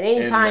 Yeah. And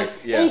anytime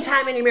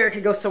any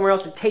American goes somewhere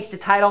else and takes the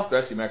title,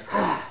 especially Mexico,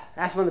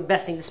 that's one of the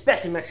best things,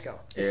 especially Mexico.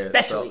 Yeah,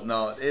 especially.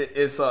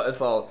 It's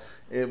all.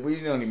 We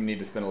don't even need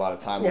to spend a lot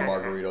of time with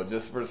Margarito,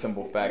 just for the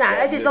simple fact.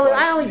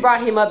 I only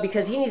brought him up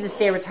because he needs to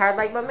stay retired,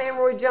 like my man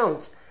Roy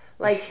Jones.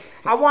 Like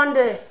I wanted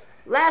to.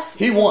 He won last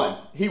week.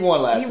 He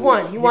won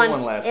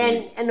last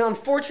week. And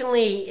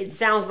unfortunately, it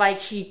sounds like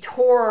he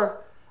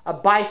tore a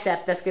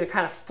bicep that's going to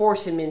kind of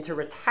force him into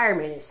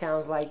retirement. It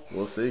sounds like.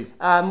 We'll see.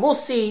 We'll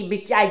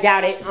see. I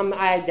doubt it.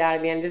 I doubt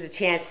it, man. There's a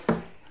chance.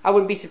 I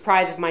wouldn't be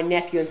surprised if my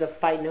nephew ends up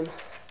fighting him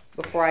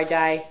before I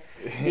die.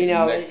 You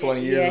know, next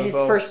 20 years. Yeah, his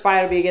first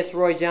fight will be against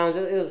Roy Jones.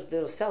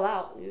 It'll sell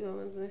out. You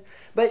know,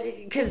 but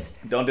because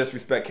don't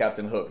disrespect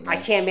Captain Hook, man.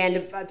 I can't,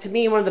 man. To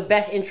me, one of the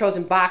best intros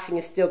in boxing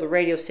is still the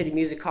Radio City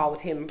Music Hall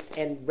with him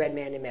and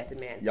Redman and Method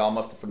Man. Y'all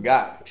must have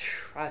forgot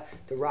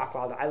the Rock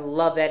Wilder. I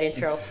love that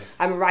intro.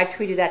 I remember I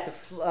tweeted that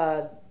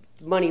to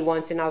Money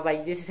once, and I was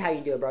like, "This is how you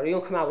do it, bro. You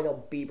don't come out with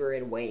no Bieber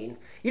and Wayne.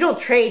 You don't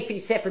trade 50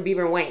 Cent for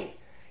Bieber and Wayne.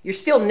 You're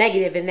still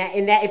negative in that.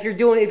 If you're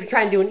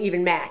trying to do an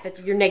even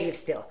math, you're negative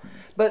still.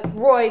 But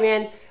Roy,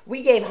 man,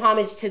 we gave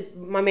homage to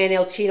my man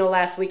El Chino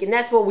last week, and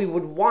that's what we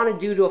would want to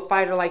do to a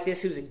fighter like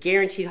this, who's a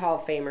guaranteed Hall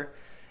of Famer.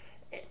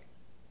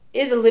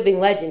 Is a living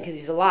legend because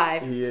he's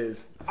alive. He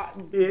is.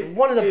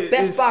 One of the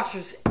best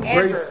boxers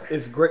ever.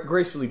 It's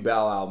gracefully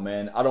bow out,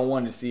 man. I don't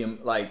want to see him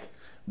like.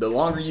 The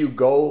longer you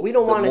go, we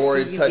don't want to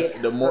see you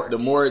get the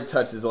more it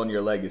touches on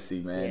your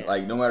legacy, man. Yeah.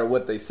 Like no matter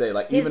what they say,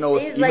 like his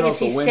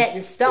legacy's set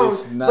in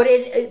stone. But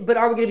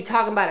are we going to be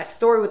talking about a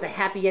story with a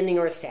happy ending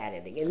or a sad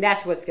ending? And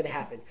that's what's going to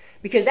happen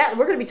because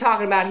we're going to be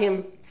talking about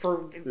him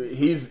for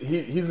he's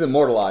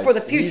immortalized for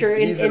the future.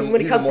 When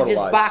it comes to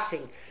just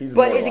boxing,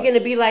 but is it going to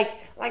be like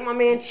my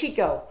man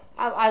Chico?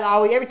 I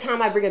always, every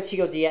time I bring up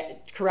Chico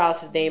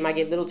Corrales' name, I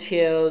get little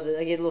chills.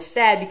 I get a little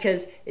sad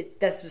because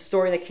that's the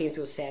story that came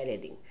to a sad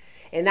ending.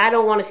 And I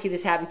don't want to see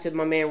this happen to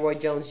my man Roy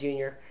Jones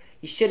Jr.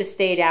 He should have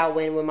stayed out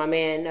when my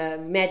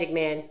man Magic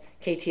Man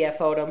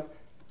KTFO'd him.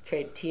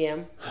 Trade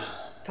TM.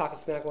 Talking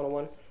Smack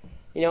 101.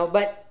 You know,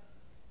 but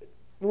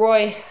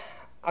Roy,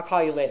 I'll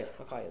call you later.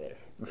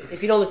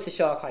 If you don't listen to the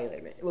show, I'll call you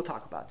later, man. We'll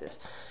talk about this.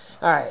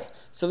 All right.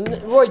 So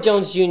Roy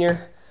Jones Jr.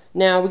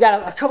 Now, we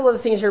got a couple other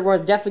things here we're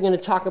definitely going to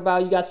talk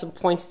about. You got some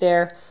points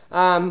there.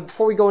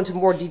 Before we go into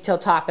more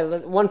detailed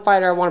topic, one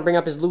fighter I want to bring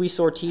up is Luis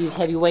Ortiz,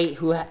 heavyweight,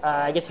 who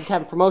I guess is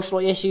having promotional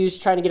issues,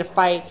 trying to get a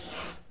fight.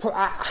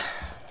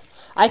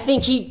 I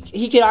think he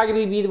could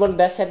arguably be one of the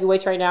best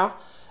heavyweights right now.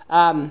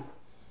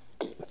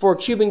 For a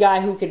Cuban guy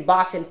who can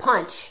box and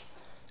punch,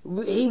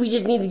 we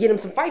just need to get him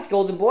some fights,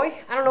 Golden Boy.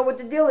 I don't know what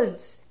the deal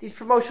is. These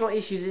promotional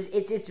issues,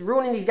 it's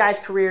ruining these guys'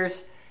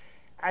 careers.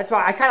 That's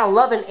why I kind of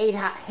love and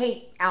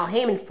hate Al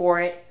Heyman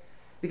for it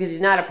because he's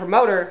not a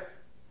promoter,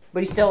 but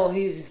he's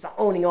just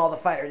owning all the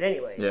fighters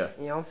anyways. Yeah.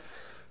 You know?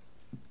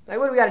 Like,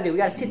 what do we got to do? We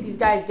got to sit these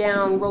guys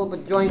down, roll up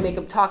a joint, make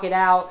them talk it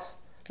out.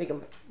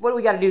 What do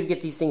we got to do to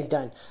get these things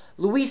done?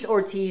 Luis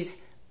Ortiz,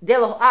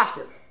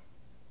 Oscar,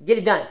 get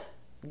it done.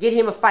 Get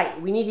him a fight.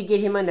 We need to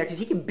get him in there because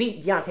he can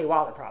beat Deontay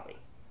Wilder probably.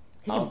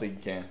 I don't think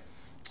he can.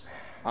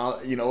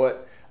 You know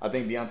what? I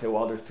think Deontay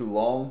Wilder's too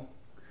long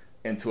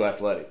and too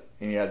athletic.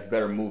 And he has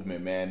better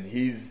movement, man.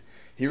 You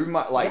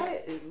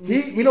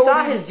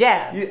saw his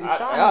jab.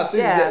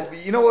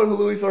 You know what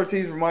Luis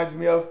Ortiz reminds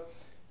me of?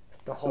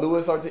 The Hulk.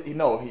 Luis Ortiz.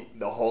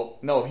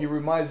 He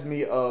reminds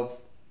me of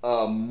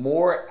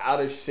more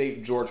out of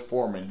shape George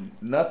Foreman.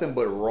 Nothing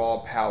but raw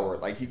power.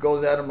 Like he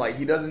goes at him like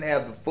he doesn't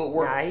have the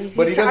footwork. I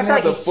feel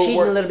like he's cheating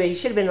a little bit. He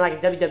should have been like a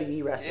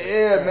WWE wrestler.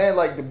 Yeah, man,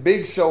 like the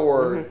Big Show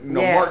or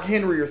Mark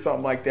Henry or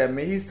something like that.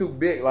 Man, he's too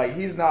big. Like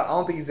he's not. I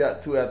don't think he's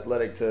that too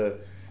athletic to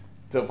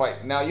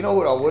fight. Now, you know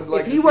what I would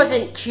like to see? If he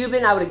wasn't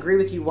Cuban, I would agree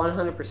with you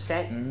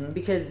 100%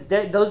 because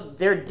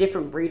they're a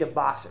different breed of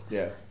boxers.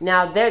 Yeah.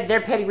 Now,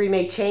 their pedigree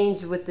may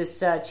change with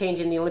this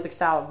change in the Olympic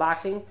style of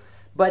boxing,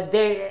 but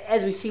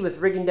as we see with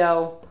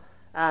Rigondeaux,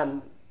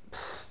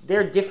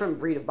 they're a different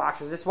breed of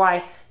boxers. That's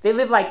why they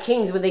live like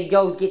kings when they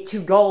go get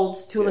two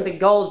Olympic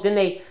golds, then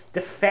they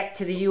defect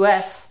to the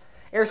U.S.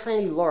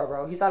 Erislandy Lara,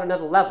 bro, he's on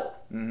another level.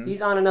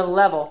 He's on another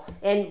level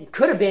and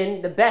could have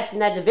been the best in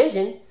that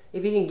division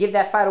if he didn't give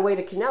that fight away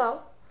to Canelo.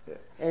 Yeah.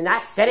 And I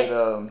said it.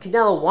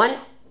 Canelo won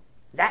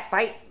that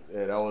fight.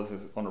 Yeah, that was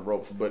on the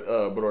ropes. But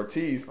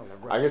Ortiz,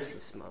 I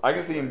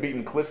can see him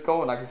beating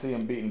Klitschko and I can see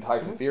him beating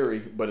Tyson Fury.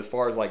 But as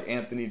far as like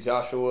Anthony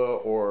Joshua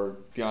or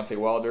Deontay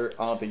Wilder,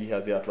 I don't think he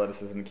has the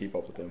athleticism to keep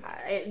up with him.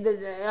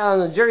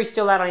 The jury's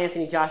still out on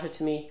Anthony Joshua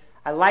to me.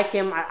 I like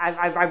him.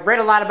 I've read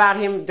a lot about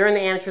him during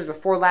the amateurs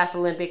before last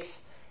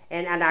Olympics,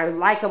 and I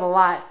like him a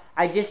lot.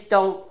 I just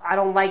don't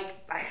like.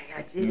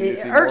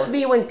 It irks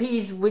me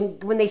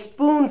when they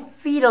spoon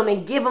feed him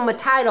and give him a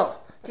title.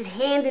 Just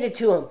handed it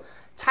to him.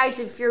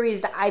 Tyson Fury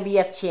is the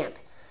IBF champ.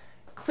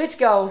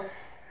 Klitschko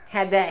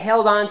had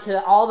held on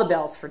to all the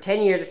belts for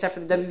 10 years, except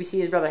for the WBC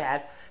his brother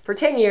had. For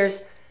 10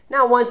 years,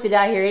 not once did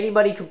I hear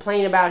anybody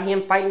complain about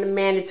him fighting the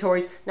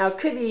mandatories. Now, it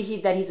could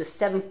be that he's a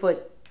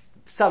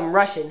 7-foot-some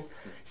Russian,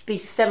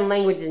 speaks 7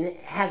 languages and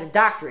has a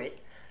doctorate.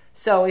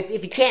 So if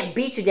he can't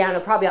beat you down,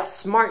 he'll probably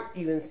outsmart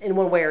you in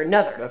one way or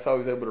another. That's how he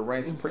was able to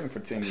reign supreme for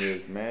 10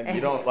 years, man.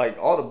 You don't like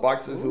all the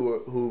boxers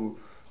who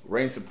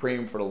reigned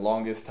supreme for the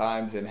longest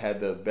times and had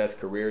the best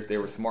careers. They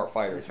were smart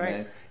fighters, right,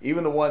 man.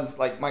 Even the ones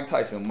like Mike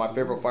Tyson, my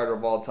favorite fighter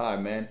of all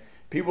time, man.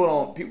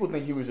 People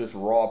think he was just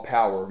raw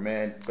power,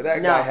 man. But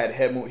that guy had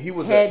head movement. He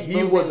was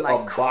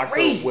a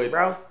boxer with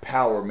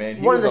power, man.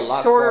 He One was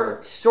of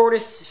the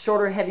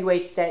shorter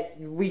heavyweights that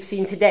we've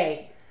seen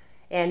today,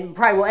 and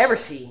probably will ever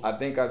see. I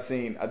think I've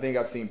seen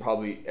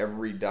probably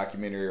every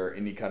documentary or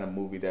any kind of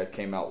movie that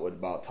came out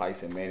about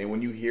Tyson, man. And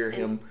when you hear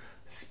him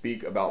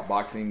speak about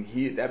boxing,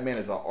 that man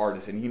is an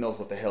artist and he knows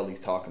what the hell he's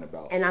talking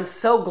about. And I'm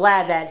so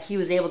glad that he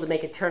was able to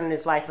make a turn in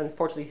his life,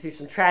 unfortunately through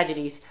some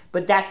tragedies,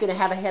 but that's going to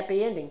have a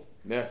happy ending.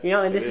 Yeah,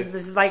 and this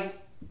is like,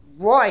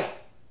 Roy,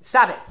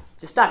 stop it.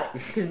 Just stop it.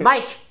 Because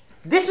Mike,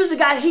 this was a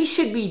guy, he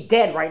should be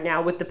dead right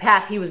now with the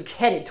path he was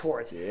headed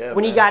towards. Yeah,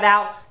 when he got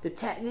out,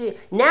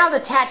 now the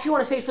tattoo on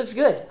his face looks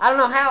good. I don't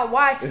know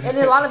why, and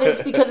a lot of it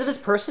is because of his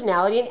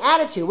personality and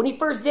attitude. When he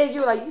first did it, you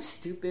were like, you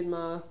stupid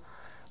ma.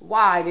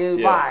 Why, dude?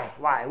 Yeah.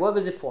 Why? What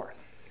was it for?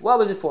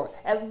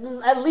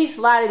 At least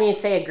lie to me and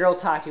say a girl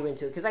talked you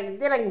into it, because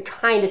then I can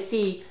kind of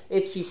see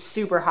if she's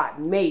super hot,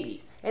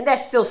 maybe. And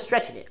that's still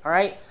stretching it, all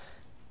right?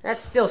 That's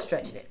still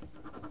stretching it.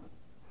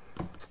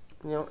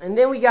 And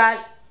then we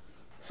got.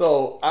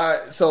 So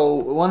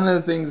one of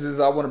the things is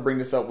I want to bring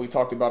this up. We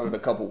talked about it a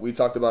couple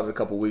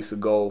weeks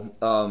ago.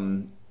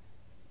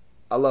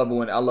 I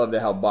love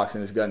how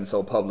boxing has gotten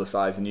so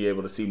publicized and you're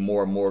able to see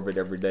more and more of it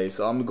every day.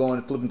 So I'm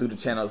flipping through the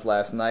channels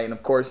last night, and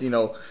of course,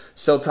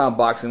 Showtime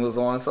Boxing was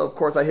on. So of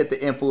course I hit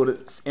the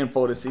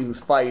info to see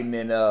who's fighting,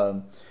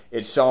 and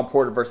it's Sean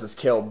Porter versus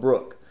Kell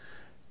Brook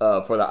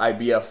for the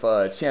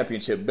IBF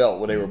championship belt,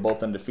 where they were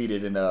both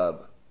undefeated, and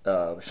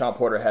Sean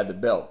Porter had the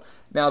belt.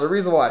 Now, the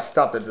reason why I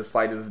stopped at this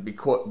fight is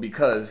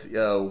because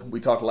we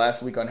talked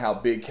last week on how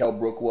big Kell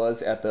Brook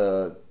was at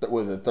the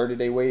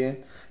 30-day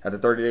weigh-in. At the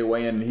 30-day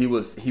weigh-in, he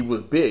was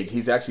big.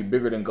 He's actually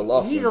bigger than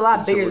Golovkin. He's a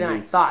lot bigger than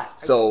I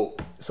thought. So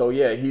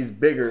yeah, he's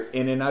bigger.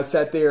 And then I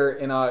sat there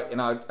and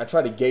I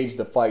tried to gauge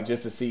the fight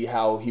just to see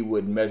how he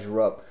would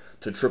measure up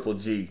to Triple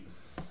G.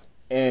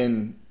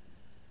 And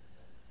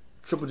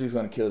Triple G's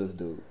gonna kill this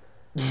dude.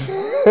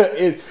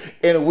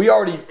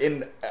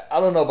 and I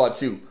don't know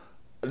about you.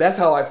 That's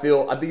how I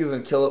feel. I think he's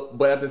gonna kill it,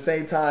 but at the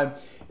same time,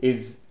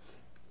 even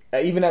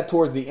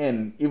towards the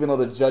end, even though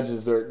the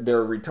judges they're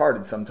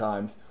retarded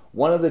sometimes.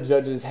 One of the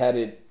judges had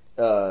it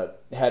a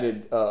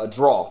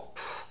draw.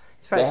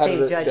 It's probably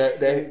the same judge.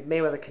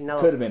 Mayweather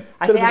Canelo could have been.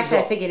 I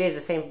think it is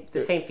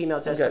the same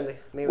female judge from the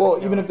Mayweather. Well,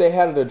 Canelo. even if they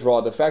had it a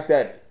draw, the fact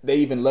that they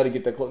even let it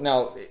get that close.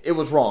 Now it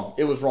was wrong.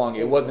 It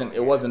wasn't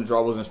a draw.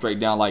 It wasn't straight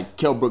down. Like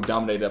Kell Brook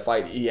dominated that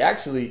fight.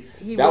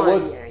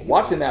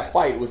 Watching that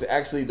fight was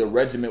actually the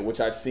regiment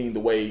which I've seen the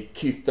way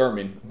Keith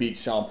Thurman beat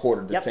Sean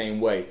Porter the same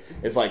way.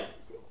 It's like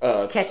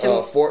catch him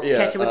with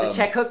the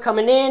check hook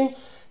coming in.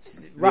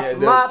 Rough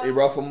him up.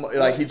 Rough him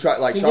like he tried.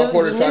 Like Sean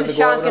Porter tried to go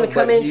Sean's going to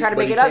come in, try to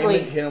make it ugly.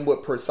 Hit him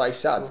with precise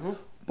shots,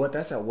 but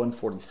that's at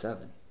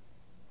 147.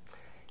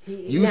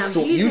 He had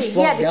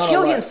to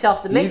kill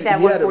himself to make that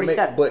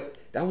 147. But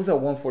that was at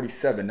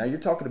 147. Now you're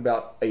talking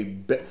about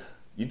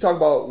you talk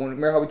about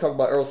remember how we talk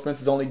about Errol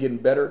Spence's only getting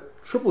better?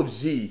 Triple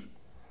G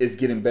is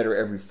getting better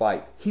every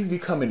fight. He's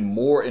becoming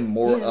more and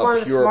more. He's one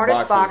of the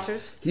smartest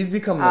boxers. He's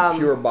becoming a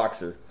pure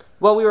boxer.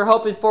 What we were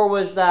hoping for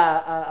was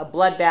a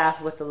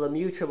bloodbath with the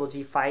Lemieux Triple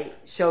G fight. I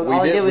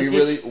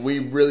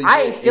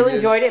still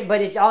enjoyed it,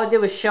 but all it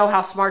did was show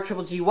how smart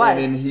Triple G was.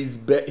 And he's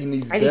better for it, and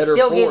he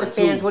still gave the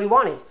fans what he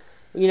wanted.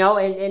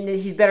 And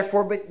he's better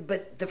for it.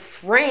 But the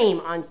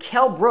frame on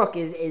Kell Brook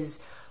is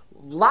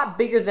a lot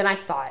bigger than I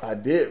thought. I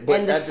did.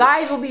 But and the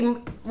size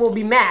will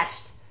be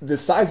matched. The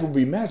size will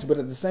be matched, but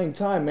at the same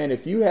time, man,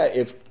 if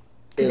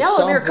Canelo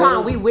Amir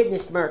Khan, we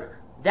witnessed murder.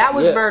 That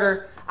was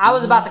murder. I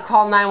was about to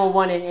call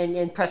 911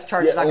 and press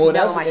charges on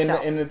Canelo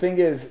myself. And the thing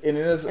is,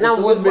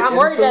 I'm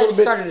worried that it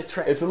started a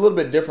trend. It's a little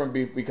bit different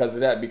because of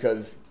that,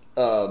 because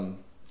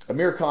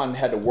Amir Khan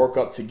had to work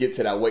up to get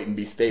to that weight and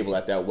be stable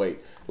at that weight.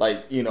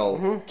 Like,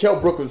 Kell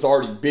Brook was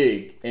already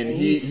big, and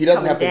he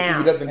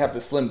doesn't have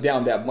to slim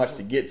down that much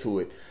to get to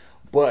it.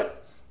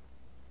 But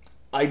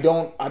I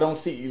don't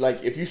see,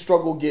 like, if you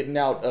struggle getting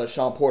out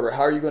Sean Porter,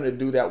 how are you going to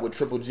do that with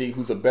Triple G,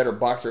 who's a better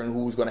boxer and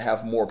who's going to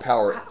have more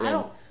power?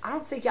 I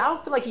don't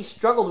feel like he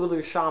struggled with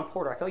Rashawn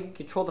Porter. I feel like he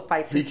controlled the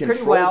fight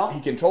pretty well. He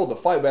controlled the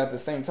fight, but at the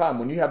same time,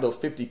 when you have those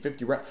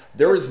 50-50 rounds,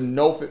 there is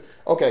no.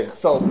 Okay,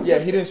 so yeah,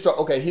 he didn't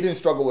struggle. Okay, he didn't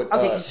struggle with.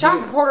 Okay,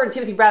 Rashawn Porter and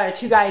Timothy Bradley are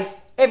two guys.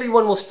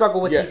 Everyone will struggle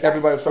with these guys.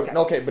 Everybody will struggle.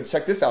 Okay, but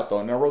check this out though,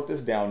 and I wrote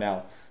this down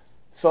now.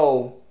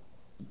 So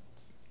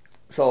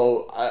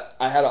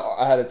I had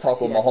a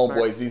talk with my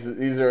homeboys.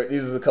 These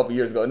are a couple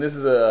years ago, and this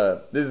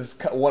is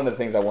one of the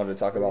things I wanted to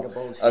talk about.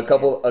 A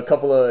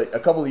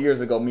couple of years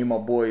ago, me and my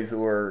boys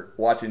were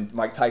watching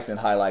Mike Tyson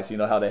highlights. You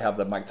know how they have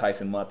the Mike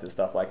Tyson month and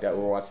stuff like that.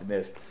 We were watching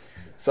this.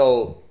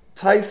 So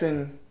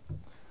Tyson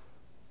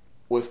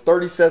was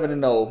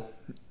 37-0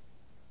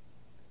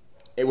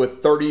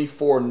 with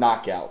 34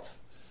 knockouts.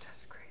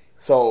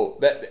 So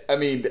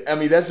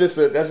that's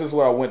just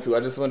what I went to.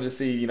 I just wanted to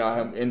see,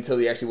 him until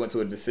he actually went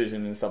to a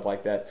decision and stuff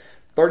like that.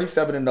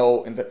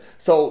 37-0, and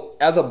so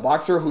as a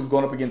boxer who's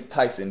going up against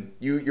Tyson,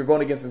 you're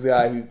going against this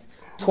guy who's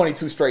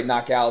 22 straight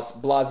knockouts,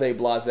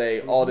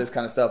 blase, all this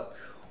kind of stuff.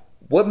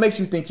 What makes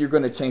you think you're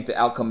going to change the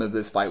outcome of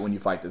this fight when you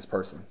fight this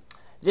person?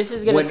 This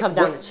is going to come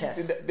down to chess.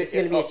 It's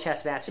going to be a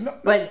chess match.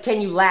 But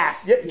can you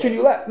last? Yeah, can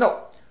you last?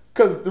 No,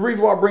 because the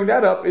reason why I bring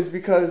that up is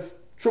because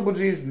Triple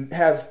G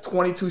has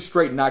 22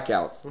 straight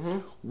knockouts. Mm-hmm.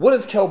 What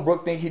does Kell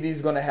Brook think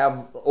he's going to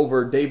have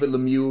over David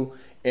Lemieux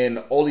and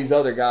all these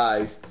other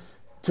guys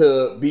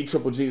to beat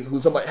Triple G?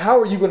 How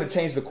are you going to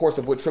change the course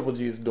of what Triple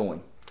G is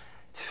doing?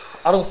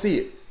 I don't see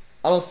it.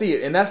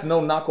 And that's no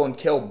knock on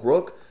Kell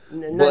Brook.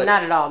 Not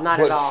at all.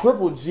 But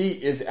Triple G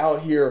is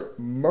out here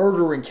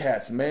murdering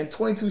cats, man.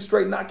 22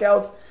 straight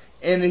knockouts.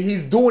 And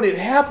he's doing it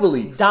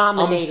happily.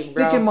 Dominating, I'm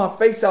sticking my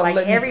face out, like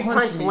letting every punch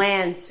punch me.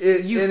 lands,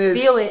 you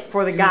feel it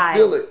for the guy.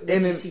 You feel it.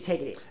 And then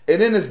taking it.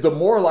 And then it's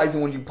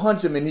demoralizing when you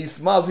punch him and he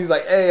smiles. He's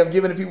like, "Hey, I'm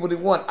giving the people what they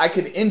want. I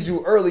could end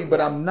you early, but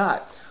I'm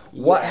not."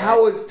 What?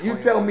 How is you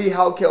tell me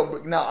how Kell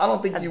Brook? Now I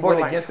don't think you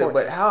went against it,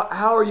 but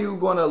how are you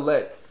going to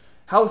let?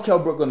 How is Kell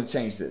Brook going to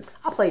change this?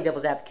 I'll play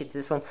devil's advocate to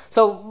this one.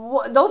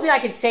 So the only thing I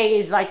can say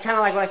is kind of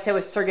like what I said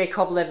with Sergey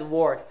Kovalev and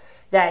Ward,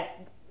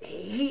 that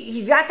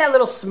he's got that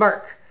little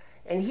smirk.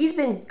 And he's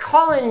been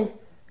calling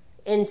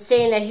and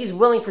saying that he's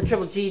willing for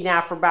Triple G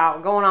now for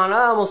about going on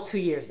almost 2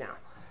 years now.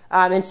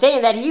 And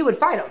saying that he would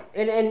fight him.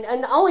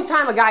 And the only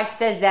time a guy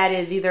says that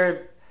is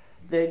either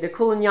the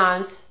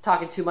Koulignans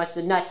talking too much,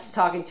 the nuts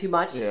talking too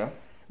much,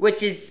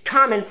 which is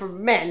common for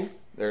men.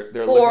 They're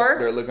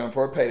looking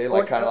for a payday,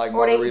 kind of like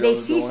Margarito. Or they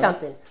see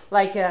something.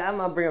 Like, I'm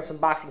going to bring up some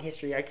boxing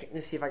history.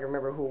 Let's see if I can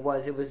remember who it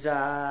was. It was...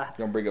 You're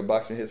going to bring up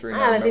boxing history?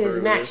 I think it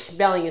was Max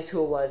Belling is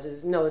who it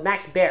was.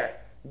 Max Baer,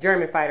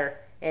 German fighter.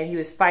 And he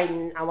was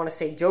fighting, I want to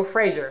say, Joe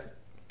Frazier.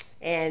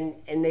 And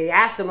they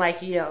asked him,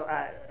 what's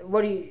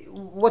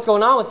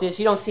going on with this?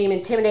 You don't seem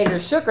intimidated or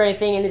shook or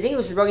anything. And his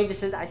English was broken. He just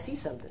says, I see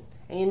something.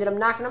 And he ended up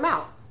knocking him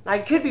out. I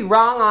could be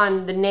wrong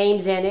on the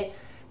names in it,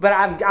 but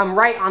I'm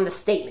right on the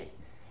statement.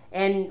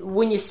 And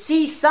when you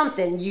see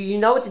something, you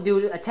know what to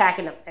do, attack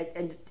and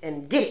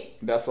get it.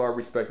 That's why I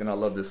respect and I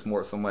love this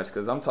sport so much,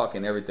 because I'm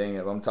talking everything.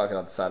 I'm talking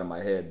out the side of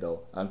my head,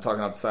 though. I'm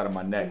talking out the side of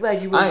my neck. I'm glad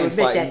you wouldn't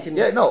admit that to me.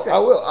 Yeah, no, right.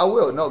 I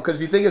will. No, because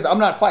the thing is, I'm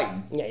not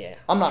fighting. Yeah.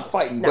 I'm not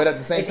fighting, but at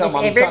the same time,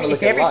 I'm trying to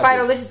look at logic. If every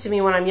fighter listened to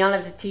me when I'm yelling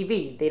at the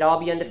TV, they'd all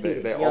be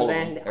undefeated. You know what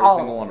I'm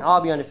saying?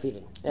 All be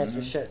undefeated. That's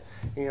for sure.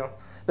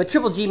 But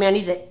Triple G, man,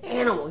 he's an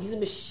animal. He's a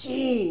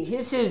machine.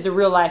 This is the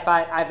real life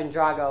Ivan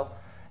Drago,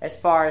 as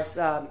far as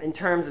in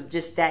terms of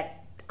just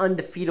that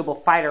undefeatable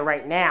fighter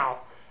right now.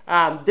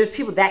 There's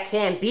people that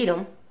can beat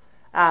him.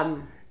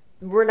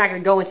 We're not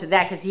going to go into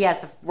that because he has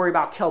to worry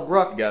about Kell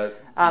Brook. You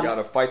got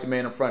to fight the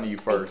man in front of you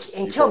first.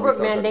 And Kell Brook,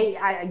 man,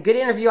 a good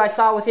interview I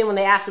saw with him when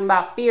they asked him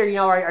about fear.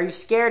 Are you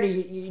scared? Do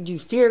you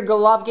fear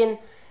Golovkin?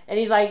 And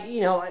he's like,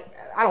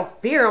 I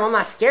don't fear him. I'm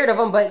not scared of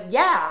him, but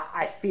yeah,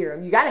 I fear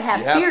him. You got to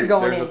have fear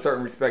going in. There's a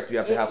certain respect you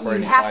have to have for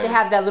any fighter. You have to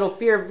have that little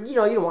fear. You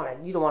don't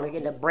want to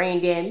get a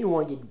brain damage. You don't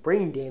want to get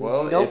brain damage.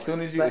 Well, as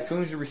soon as you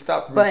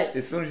stop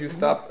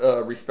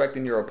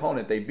respecting your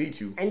opponent, they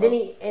beat you. And then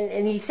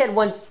he said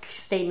one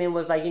statement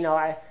was like,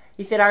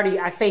 he said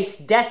I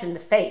faced death in the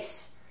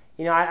face.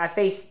 I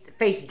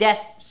faced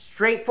death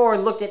straight forward,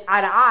 looked it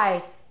eye to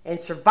eye,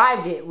 and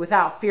survived it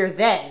without fear.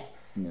 Then,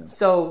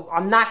 so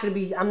I'm not gonna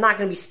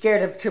be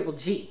scared of Triple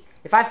G.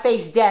 If I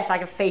face death, I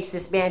can face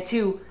this man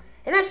too.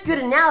 And that's a good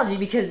analogy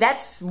because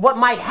that's what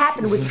might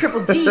happen with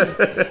Triple G.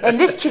 And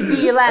this could be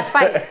your last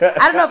fight.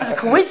 I don't know if it's a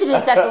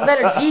coincidence that the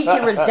letter G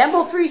can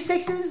resemble 3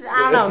 6s.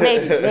 I don't know.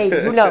 Maybe.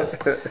 Who knows?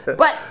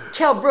 But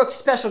Kell Brook,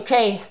 Special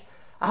K,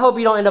 I hope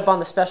you don't end up on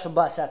the special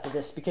bus after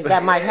this because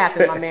that might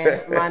happen, my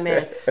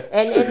man.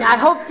 And I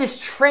hope this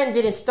trend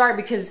didn't start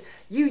because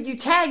you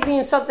tagged me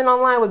in something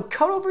online with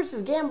Cotto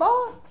versus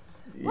Gamboa.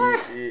 What?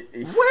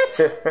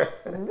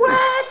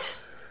 What?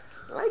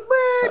 Like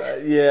what?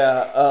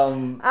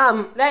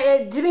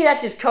 To me,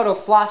 that's just Cotto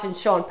flossing,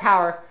 showing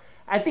power.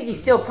 I think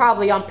he's still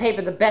probably on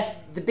paper the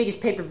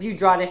biggest pay-per-view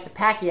draw next to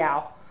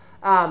Pacquiao.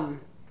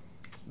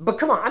 But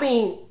come on, I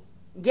mean,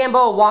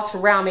 Gamboa walks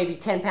around maybe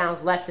 10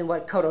 pounds less than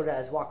what Cotto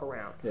does walk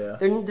around. Yeah.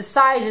 The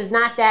size is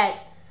not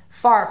that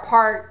far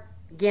apart.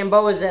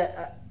 Gamboa is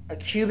a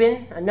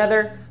Cuban,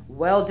 another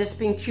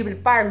well-disciplined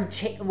Cuban fighter,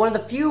 one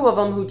of the few of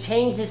them who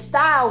changed his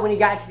style when he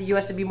got into the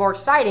U.S. to be more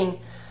exciting.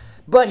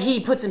 But he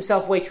puts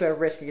himself way too at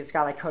risk against a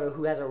guy like Cotto,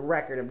 who has a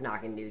record of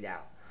knocking dudes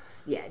out.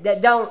 Yeah,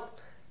 don't.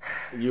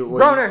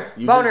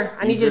 Boner,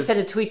 I need you to send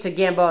a tweet to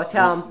Gambo.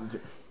 Tell him,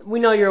 we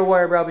know you're a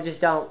warrior, bro, but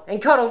just don't.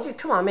 And Cotto, just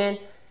come on, man.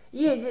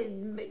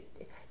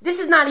 This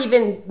is not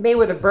even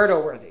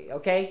Mayweather-Berto worthy,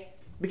 okay?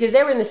 Because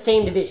they were in the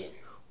same division.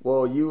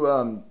 Well,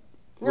 you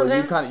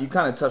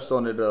kind of touched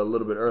on it a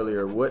little bit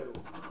earlier.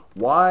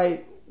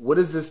 What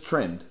is this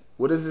trend?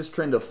 What is this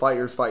trend of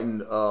fighters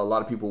fighting a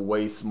lot of people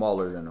way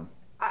smaller than them?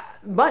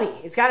 Money.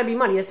 It's got to be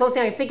money. That's the only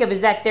thing I can think of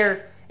is that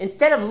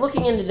instead of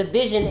looking in the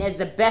division as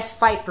the best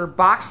fight for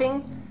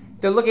boxing,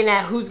 they're looking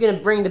at who's going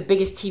to bring the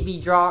biggest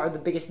TV draw or the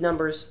biggest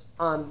numbers,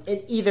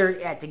 either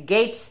at the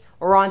gates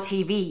or on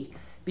TV.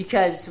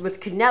 Because with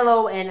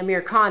Canelo and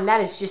Amir Khan,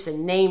 that is just a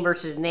name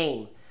versus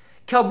name.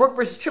 Kell Brook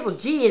versus Triple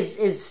G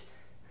is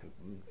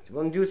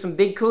going to do some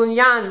big coolin'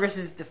 yans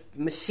versus the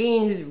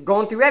machine who's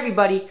going through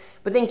everybody.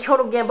 But then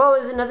Cotto Gamboa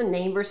is another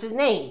name versus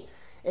name.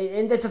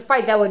 And that's a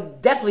fight that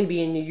would definitely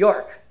be in New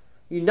York.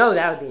 You know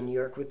that would be in New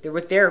York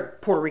with their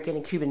Puerto Rican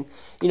and Cuban,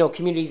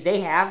 communities they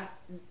have.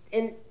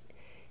 And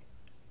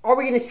are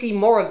we going to see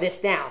more of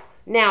this now?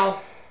 Now,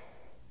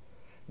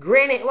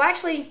 granted, well,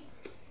 actually,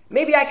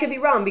 maybe I could be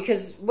wrong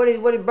because what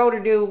did Broder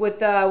do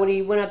with when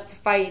he went up to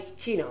fight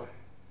Chino?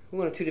 He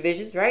won 2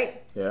 divisions,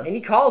 right? Yeah. And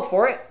he called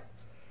for it.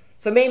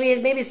 So maybe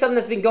it's something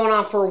that's been going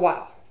on for a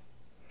while.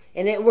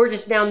 And we're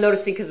just now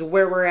noticing because of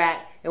where we're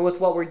at and with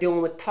what we're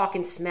doing with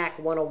Talking Smack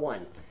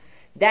 101.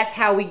 That's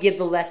how we give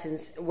the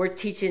lessons. We're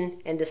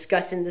teaching and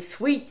discussing the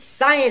sweet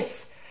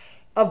science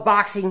of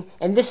boxing.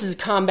 And this is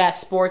combat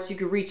sports. You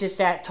can reach us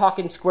at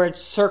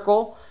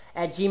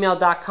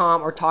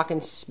talkingsquaredcircle@gmail.com or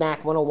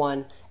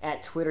talkingsmack101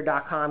 at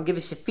twitter.com. Give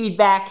us your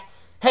feedback.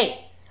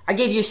 Hey, I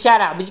gave you a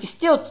shout out, but you can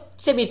still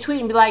send me a tweet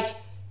and be like,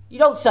 you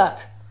don't suck.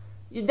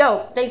 You're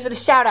dope. Thanks for the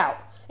shout out.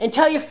 And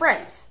tell your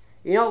friends.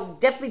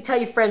 Definitely tell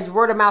your friends.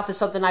 Word of mouth is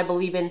something I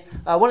believe in.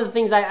 One of the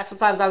things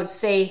sometimes I would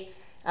say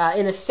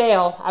in a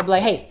sale, I'd be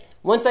like, hey,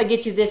 once I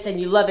get you this and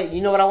you love it,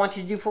 you know what I want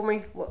you to do for me?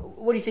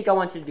 What do you think I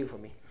want you to do for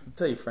me?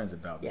 Tell your friends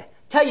about me. Yeah,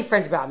 tell your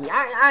friends about me.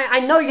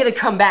 I know you're going to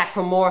come back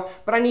for more,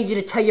 but I need you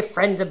to tell your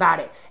friends about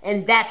it.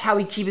 And that's how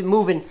we keep it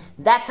moving.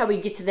 That's how we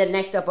get to the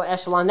next upper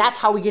echelon. That's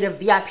how we get a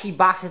VIP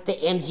box at the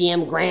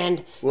MGM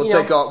Grand. We'll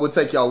take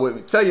y'all with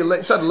me. Tell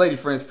the lady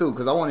friends too,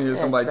 because I want to hear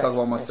somebody talk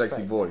about my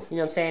sexy voice. You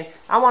know what I'm saying?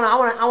 I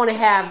want to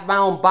have my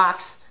own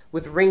box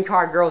with ring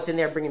card girls in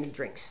there bringing me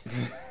drinks.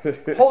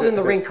 Holding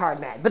the ring card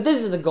mat. But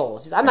these are the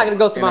goals. I'm not going to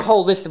go through my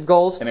whole list of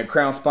goals. And a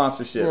crown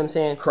sponsorship. You know what I'm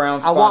saying? Crown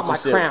sponsorship. I want my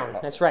crown.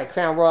 That's right,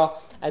 Crown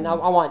Royal. And I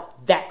want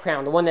that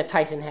crown, the one that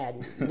Tyson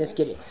had. Let's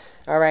get it.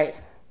 All right.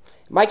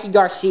 Mikey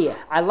Garcia.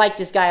 I like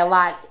this guy a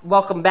lot.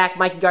 Welcome back,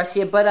 Mikey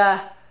Garcia.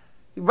 But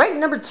ranked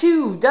number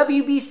 2,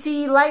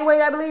 WBC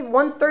lightweight, I believe,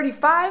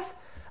 135.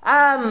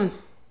 How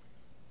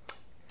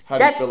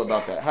do you feel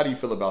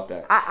about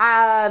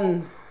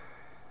that?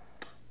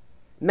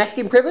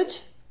 Mexican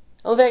privilege?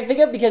 Only thing I can think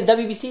of, because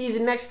WBC is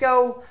in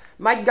Mexico.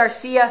 Mike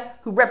Garcia,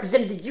 who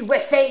represented the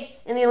USA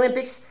in the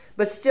Olympics,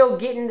 but still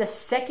getting the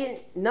second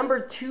number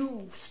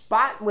 2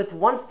 spot with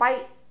 1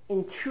 fight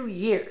in 2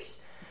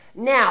 years.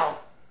 Now,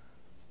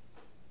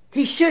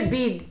 he should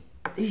be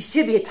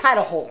a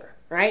title holder,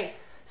 right?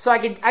 So I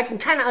can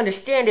kind of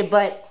understand it,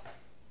 but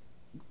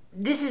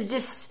this is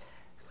just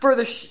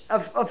further this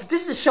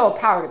is a show of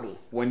power to me.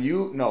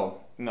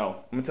 No, I'm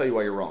gonna tell you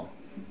why you're wrong.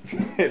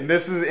 and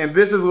this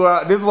is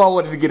what I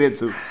wanted to get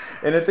into.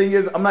 And the thing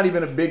is, I'm not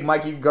even a big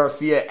Mikey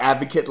Garcia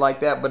advocate like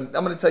that, but I'm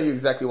going to tell you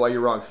exactly why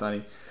you're wrong,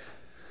 Sonny.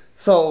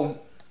 So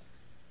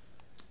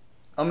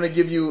I'm going to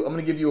give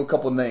you a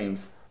couple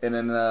names, and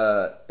then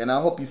and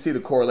I hope you see the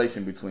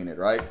correlation between it,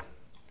 right?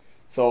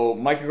 So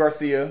Mikey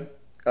Garcia,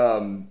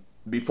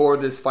 before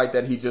this fight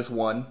that he just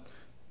won,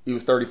 he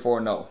was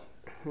 34-0,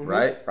 mm-hmm.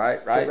 right?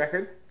 Good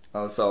record.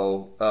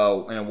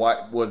 And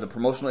what was the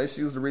promotional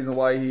issues? The reason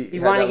why he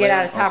wanted to get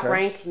out of top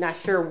rank. Not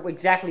sure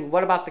exactly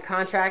what about the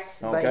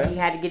contracts, but he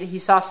had to get it. He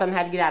saw something,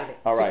 had to get out of it.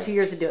 All right. Took 2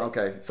 years to do it.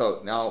 Okay, so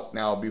now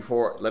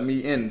let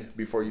me end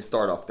before you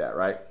start off that,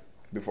 right?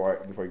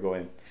 Before you go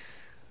in.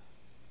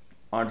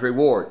 Andre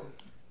Ward,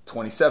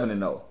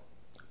 27-0,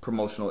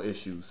 promotional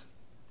issues.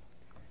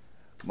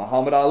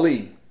 Muhammad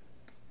Ali,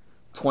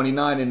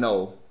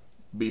 29-0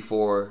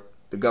 before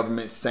the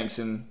government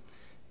sanctioned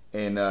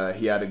and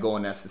he had to go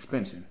on that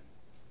suspension.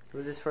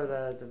 Was this for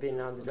the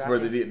Vietnam draft? For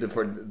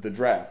the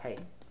draft. Hey,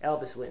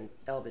 Elvis win.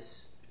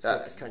 Elvis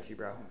circus country,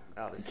 bro.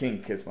 Elvis. King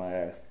kissed my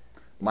ass.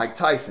 Mike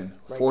Tyson,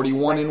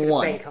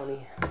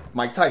 41-1.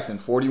 Mike Tyson,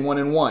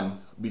 41-1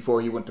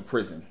 before he went to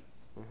prison.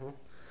 Mm-hmm.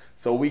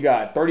 So we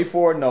got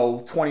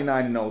 34-0,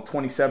 29-0,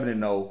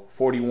 27-0,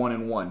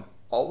 41-1,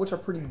 all which are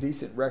pretty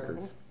decent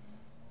records.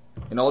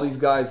 Mm-hmm. And all these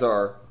guys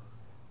are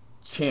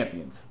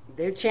champions.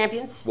 They're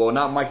champions. Well,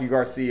 not Mikey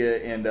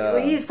Garcia and. Well,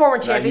 he's a former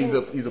champion.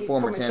 He's a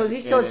former champion. So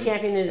he's still a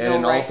champion in his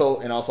own right.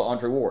 And also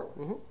Andre Ward.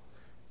 Mm-hmm.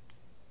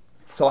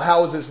 So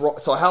how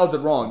is it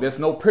wrong? There's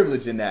no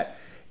privilege in that.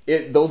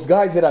 those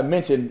guys that I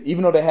mentioned,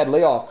 even though they had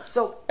layoff.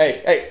 So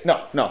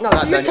no.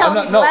 So you're telling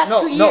me for the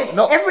last 2 years,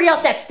 everybody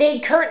else that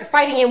stayed current,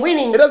 fighting and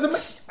winning,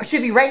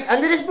 should be ranked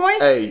under this boy?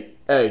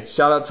 Hey,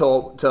 shout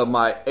out to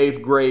my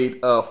 8th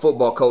grade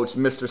football coach,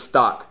 Mr.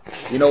 Stock.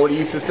 You know what he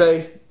used to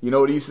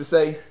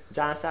say?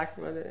 John Stock?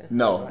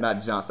 No,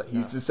 not John Stock. He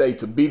used to say,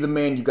 to be the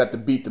man, you got to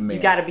beat the man.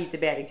 You got to beat the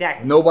man,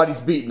 exactly.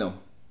 Nobody's beating him.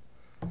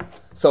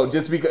 So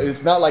just because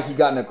it's not like he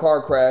got in a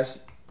car crash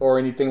or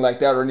anything like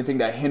that, or anything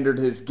that hindered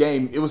his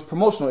game. It was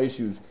promotional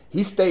issues.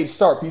 He stayed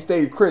sharp, he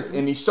stayed crisp,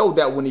 and he showed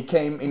that when he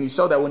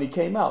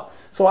came out.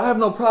 So I have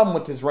no problem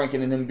with this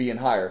ranking and him being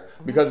higher,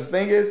 because the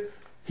thing is,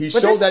 he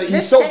showed that he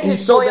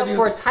showed up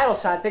for a title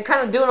shot. They're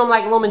kind of doing him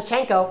like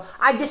Lomachenko.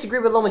 I disagree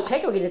with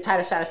Lomachenko getting a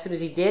title shot as soon as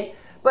he did.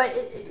 But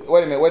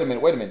wait a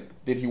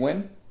minute. Did he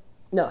win?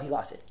 No, he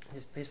lost it.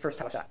 His first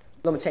title shot.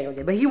 Lomachenko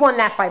did, but he won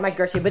that fight, Mikey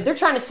Garcia. But they're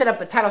trying to set up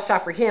a title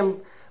shot for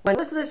him. We're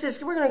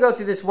gonna go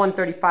through this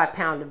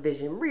 135-pound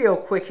division real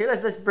quick here.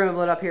 Let's bring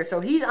it up here.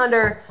 So he's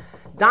under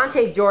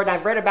Dante Jordan.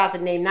 I've read about the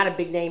name, not a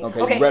big name.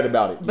 Okay. You read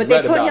about it. But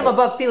they put him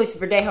above Felix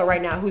Verdejo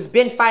right now, who's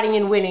been fighting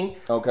and winning.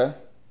 Okay.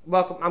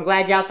 Welcome. I'm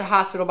glad you're out the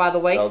hospital, by the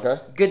way. Okay.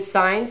 Good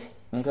signs.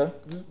 Okay.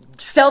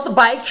 Sell the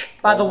bike,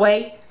 by the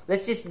way.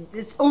 Let's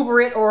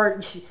Uber it,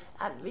 or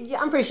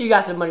I'm pretty sure you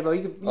got some money, bro.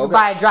 You can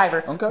buy a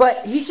driver. Okay.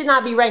 But he should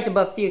not be ranked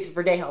above Felix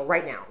Verdejo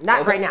right now.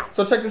 Not right now.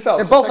 So check this out.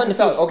 They're both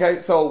undefeated.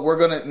 Okay, so we're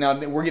getting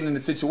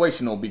into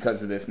situational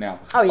because of this now.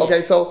 Oh yeah.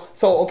 Okay, so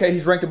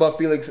he's ranked above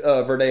Felix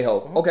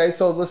Verdejo. Mm-hmm. Okay,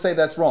 so let's say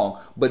that's wrong.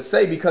 But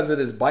say because of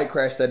this bike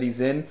crash that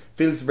he's in,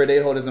 Felix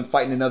Verdejo doesn't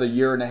fight in another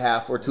year and a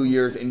half or 2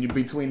 years, and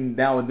between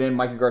now and then,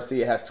 Mikey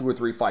Garcia has 2 or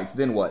 3 fights.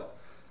 Then what?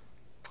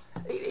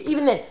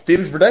 Even then,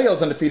 Felix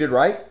Verdejo's undefeated,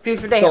 right?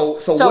 Felix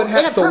Verdejo. So what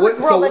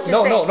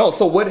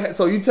happens?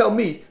 So you tell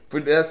me, for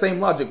that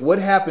same logic, what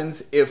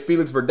happens if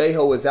Felix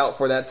Verdejo is out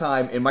for that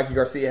time and Mikey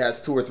Garcia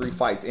has 2 or 3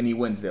 fights and he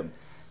wins them?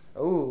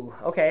 Ooh,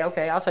 okay, I'll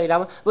tell you that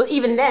one. Well,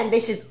 even then, they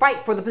should fight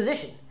for the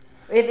position.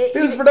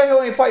 Felix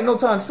Verdejo ain't fighting no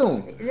time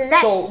soon. And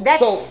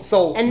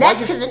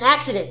that's because an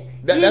accident.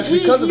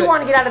 He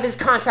wanted to get out of his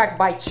contract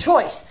by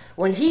choice.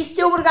 When he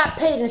still would have got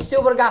paid and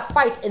still would have got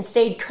fights and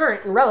stayed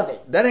current and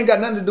relevant. That ain't got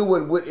nothing to do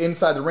with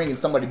inside the ring and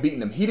somebody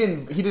beating him. He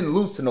didn't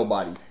lose to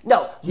nobody.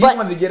 No, he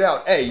wanted to get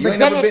out. Hey,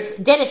 Dennis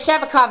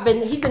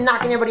Shavikov he's been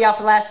knocking everybody out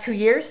for the last 2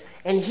 years,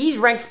 and he's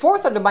ranked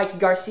 4th under Mikey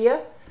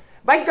Garcia.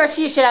 Mikey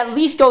Garcia should at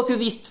least go through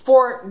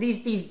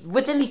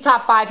within these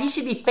top 5. He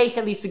should be faced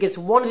at least against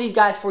one of these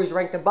guys before he's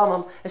ranked above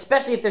him,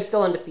 especially if they're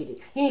still undefeated.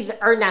 He needs to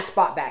earn that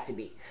spot back to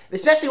be,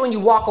 especially when you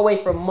walk away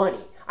from money.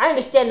 I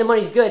understand the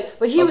money's good,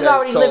 but he was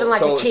already living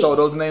like a king. So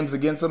those names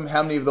against him,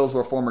 how many of those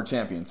were former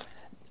champions?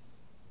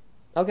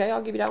 Okay,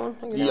 I'll give you that one.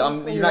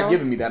 You're not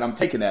giving me that. I'm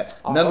taking that.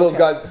 None of those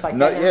guys. It's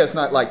it's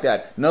not like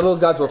that. None of those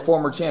guys were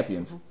former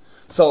champions.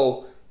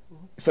 So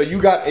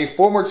you got a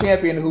former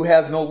champion who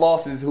has no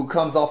losses, who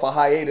comes off a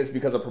hiatus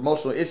because of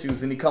promotional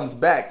issues, and he comes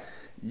back.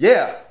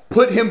 Yeah,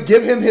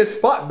 give him his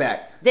spot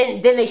back.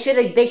 Then they should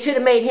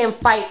have made him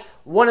fight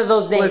one of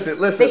those names.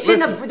 They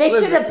should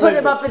have put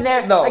him up in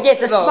there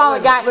against a smaller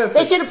guy.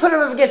 They should have put him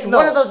up against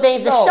one of those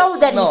names to show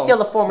that he's still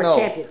a former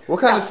champion. What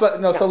kind of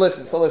So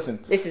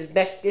listen. This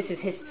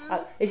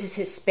is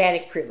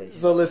Hispanic privilege.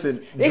 So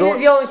listen. This is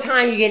the only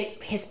time you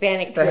get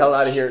Hispanic privilege. Get the hell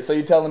out of here. So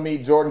you're telling me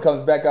Jordan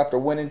comes back after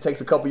winning,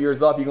 takes a couple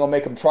years off, you're gonna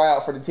make him try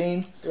out for the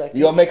team?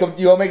 You're gonna make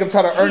him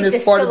try to earn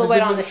his part of the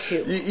position? On the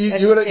shoe.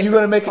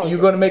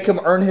 You're gonna make him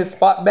earn his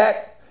spot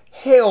back?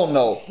 Hell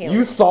no.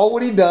 You saw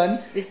what he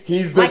done.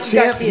 He's the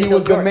champ. He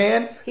was the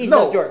man. He's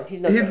no Jordan.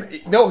 He's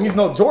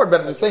no Jordan.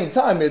 But at the same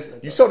time,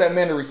 you show that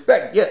man the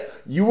respect. Yeah,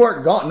 you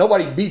weren't gone.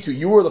 Nobody beat you.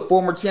 You were the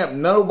former champ.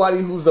 Nobody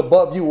who's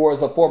above you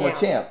was a former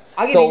champ.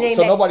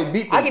 Nobody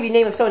beat them. I'll give you a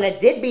name of someone that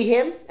did beat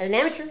him, an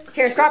amateur,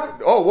 Terrence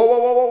Crawford. Oh,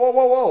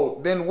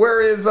 whoa. Then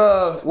where's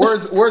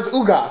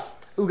Ugas?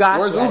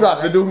 Where's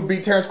Ugas, the dude who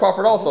beat Terrence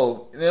Crawford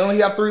also? They only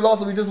have 3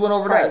 losses. We just went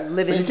over that.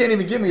 So you can't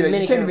even give me that.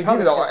 You can't even give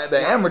me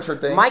the amateur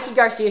thing. Mikey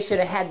Garcia should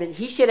have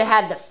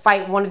had to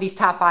fight one of these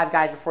top 5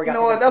 guys before he got. You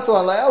know what? That's what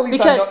I like.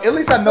 At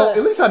least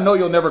I know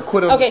you'll never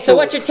quit him. Okay, so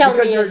what you're telling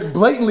me is because you're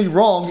blatantly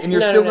wrong, and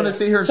you're still going to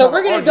sit here and try to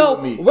argue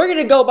with me. We're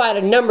gonna go by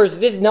the numbers.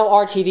 There's no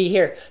RTD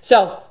here,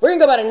 so we're gonna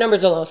go by the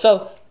numbers alone.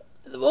 So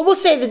we'll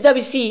say the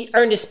WC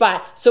earned his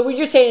spot. So what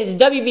you're saying is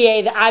the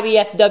WBA, the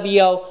IBF,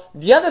 WO,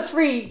 the other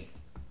 3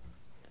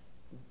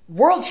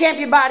 world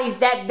champion bodies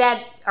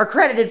that are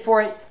credited for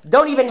it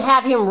don't even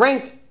have him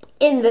ranked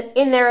in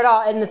there at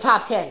all in the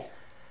top 10.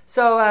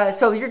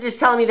 So you're just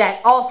telling me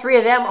that all 3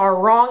 of them are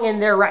wrong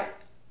and they're right.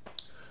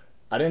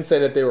 I didn't say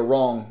that they were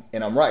wrong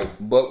and I'm right,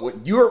 but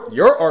what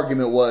your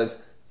argument was,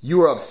 you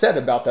were upset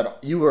about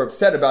that. You were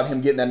upset about him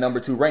getting that number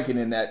 2 ranking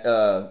in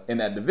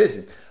that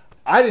division.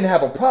 I didn't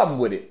have a problem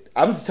with it.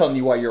 I'm just telling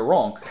you why you're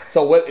wrong.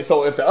 So if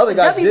the other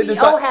guys did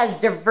decide, WBO has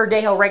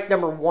Verdejo ranked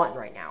number 1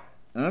 right now.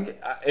 Okay.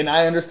 And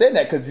I understand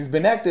that because he's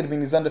been active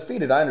and he's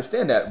undefeated. I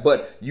understand that.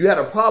 But you had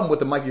a problem with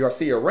the Mikey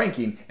Garcia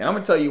ranking, and I'm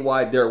going to tell you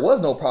why there was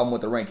no problem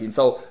with the ranking.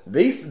 So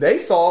they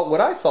saw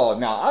what I saw.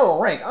 Now, I don't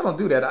rank. I don't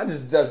do that. I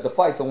just judge the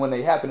fights on when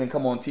they happen and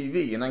come on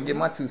TV, and I get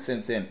my 2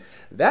 cents in.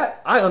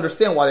 That I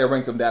understand why they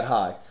ranked him that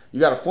high.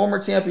 You got a former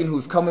champion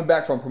who's coming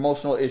back from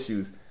promotional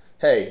issues.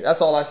 Hey,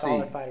 that's all I see.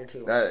 Solid fighter,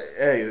 too.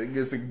 Hey,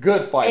 it's a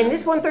good fight. And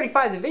this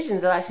 135 division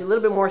is actually a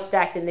little bit more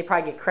stacked than they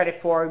probably get credit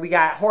for. We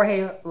got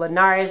Jorge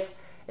Linares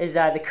is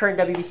the current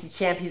WBC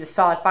champ. He's a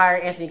solid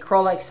fighter. Anthony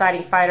Crolla,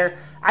 exciting fighter.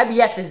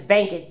 IBF is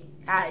vacant.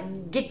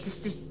 Get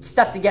your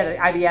stuff together,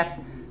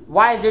 IBF.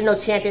 Why is there no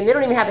champion? They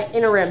don't even have an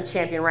interim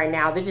champion right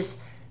now. They just,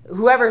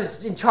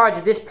 whoever's in charge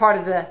of this part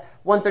of the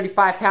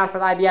 135 pound for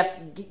the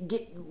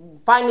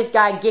IBF, find this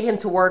guy, get him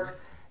to work.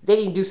 They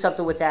didn't do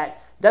something with that.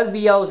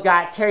 WBO's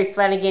got Terry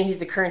Flanagan. He's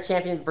the current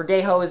champion.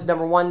 Verdejo is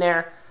number 1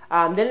 there.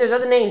 Then there's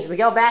other names.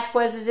 Miguel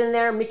Vasquez is in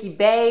there. Mickey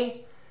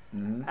Bay.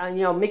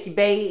 Mm-hmm. Mickey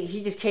Bay,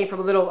 he just came from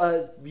a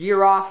little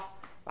year off.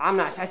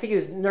 I think he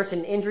was nursing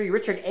an injury.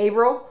 Richard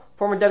Averill,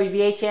 former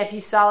WBA champ.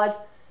 He's solid.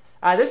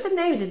 There's some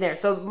names in there.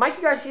 So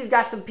Mikey Garcia's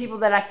got some people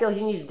that I feel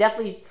he needs to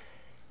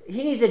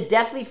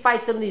definitely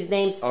fight some of these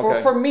names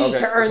for me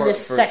to earn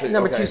this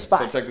number 2 spot.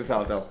 So check this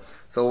out, though.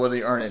 So will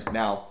he earn it?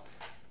 Now,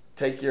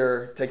 take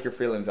your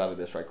feelings out of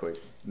this right quick.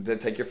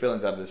 Take your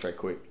feelings out of this right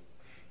quick.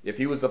 If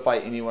he was to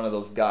fight any one of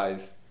those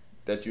guys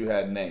that you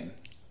had named,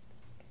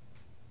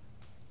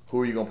 who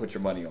are you going to put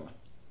your money on?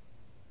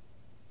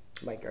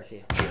 Mike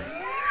Garcia.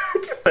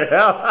 Get the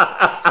hell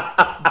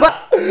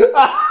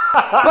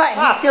but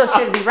he still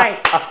shouldn't be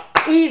ranked.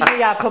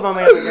 Easily I put my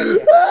money on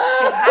Garcia.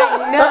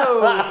 I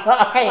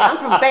know. Hey, I'm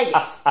from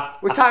Vegas.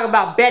 We're talking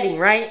about betting,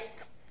 right?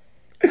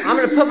 I'm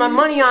going to put my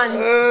money on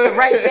the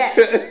right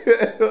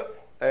bets.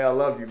 Hey, I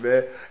love you,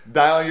 man.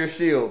 Die on your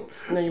shield.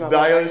 No,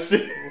 Die on your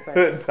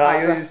shield.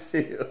 Die on your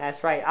shield.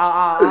 That's right.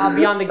 I'll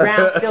be on the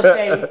ground still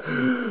saying,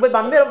 with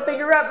my middle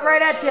finger up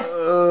right at you.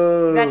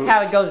 That's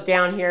how it goes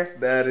down here.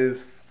 That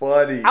is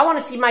funny. I want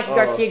to see Mikey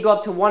Garcia go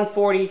up to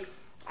 140.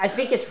 I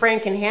think his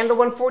frame can handle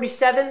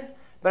 147,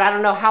 but I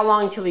don't know how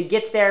long until he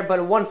gets there. But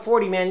at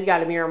 140, man, you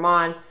got Amir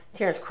Rahman,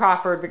 Terrence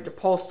Crawford, Victor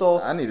Postal.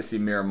 I need to see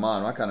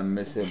Miramon. I kind of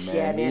miss him, man.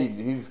 Yeah, man.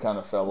 He just kind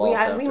of fell off.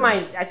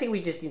 I think we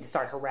just need to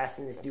start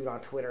harassing this dude on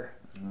Twitter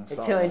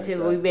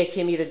until we make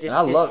him either just.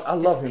 I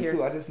love him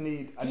too. I just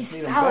need.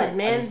 He's solid, him back.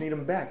 man. I just need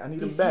him back. He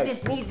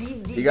just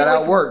needs. He got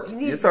outworked.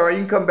 It's all right.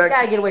 You can come back. We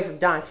gotta get away from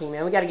Don King,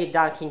 man. We gotta get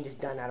Don King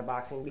just done out of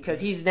boxing because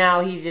he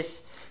had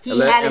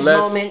his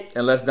moment.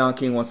 Unless Don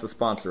King wants to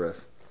sponsor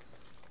us.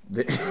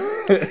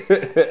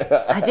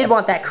 I did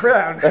want that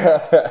crown.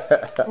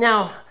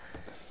 Now.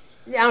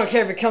 I don't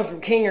care if it comes from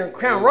King or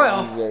Crown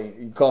Royal.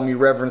 You call me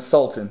Reverend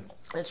Sultan.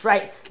 That's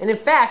right. And in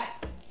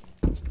fact,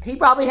 he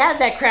probably has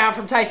that crown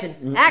from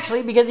Tyson.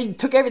 Actually, because he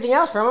took everything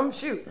else from him.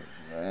 Shoot.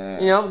 Man.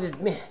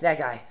 That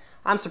guy.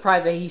 I'm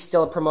surprised that he's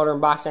still a promoter in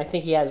boxing. I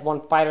think he has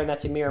one fighter, and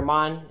that's Amir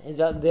Rahman.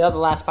 The other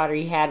last fighter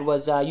he had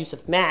was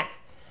Yusuf Mack,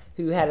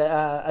 who had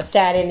a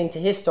sad ending to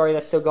his story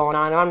that's still going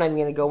on. I'm not even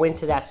going to go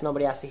into that so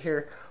nobody has to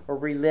hear or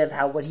relive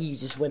what he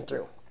just went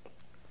through.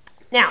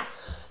 Now,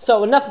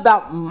 so enough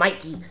about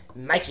Mikey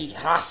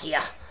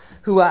Garcia,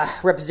 who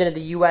represented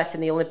the U.S.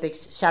 in the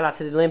Olympics. Shout out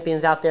to the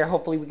Olympians out there.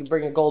 Hopefully we can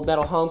bring a gold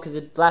medal home because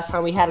the last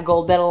time we had a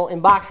gold medal in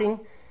boxing,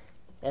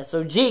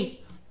 SOG.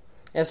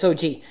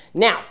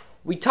 Now,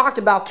 we talked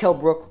about Kell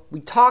Brook.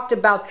 We talked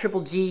about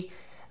Triple G.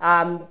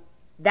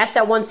 That's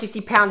that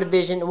 160-pound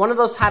division. One of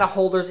those title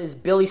holders is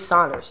Billy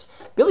Saunders.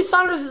 Billy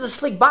Saunders is a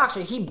slick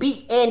boxer. He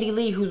beat Andy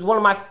Lee,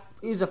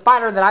 he's a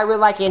fighter that I really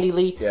like, Andy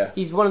Lee. Yeah.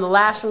 He's one of the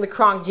last from the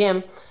Kronk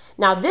Gym.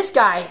 Now, this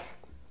guy,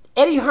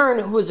 Eddie Hearn,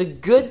 who is a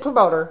good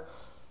promoter,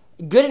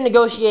 good at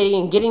negotiating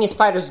and getting his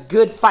fighters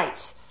good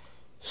fights,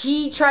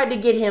 he tried to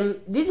get him,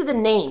 these are the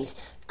names,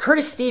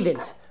 Curtis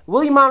Stevens,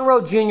 Willie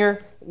Monroe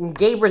Jr., and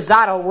Gabe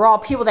Rosado were all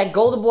people that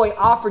Golden Boy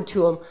offered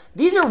to him.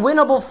 These are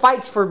winnable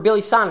fights for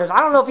Billy Saunders. I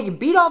don't know if he can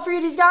beat all 3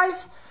 of these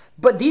guys,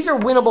 but these are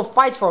winnable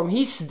fights for him.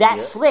 He's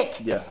that slick.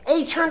 Yeah. And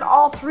he turned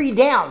all 3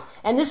 down.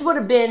 And this he would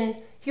have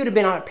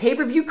been on a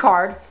pay-per-view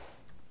card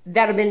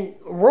that would have been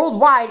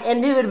worldwide,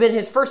 and it would have been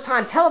his first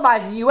time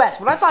televised in the U.S.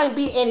 When I saw him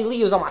beat Andy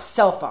Lee, it was on my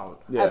cell phone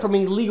from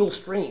an illegal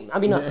stream. I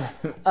mean,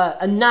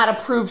 a not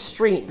approved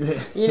stream,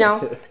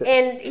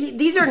 And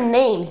these are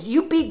names.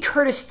 You beat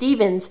Curtis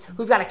Stevens,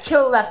 who's got a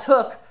killer left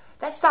hook.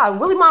 That's solid.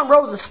 Willie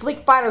Monroe's a slick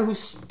fighter who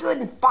stood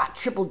and fought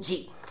Triple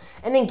G.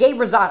 And then Gabe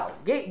Rosado.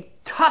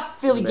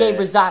 Tough Philly Gabe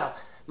Rosado.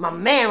 My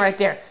man right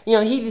there.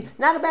 He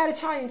not a bad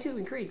Italian too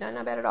in Creed.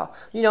 Not bad at all.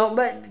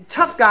 But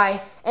tough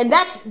guy. And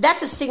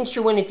that's a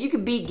signature win if you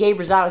could beat Gabe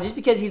Rosado just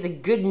because he's a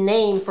good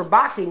name for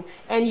boxing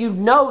and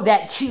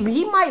that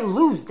he might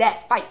lose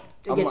that fight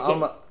against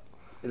Gabe.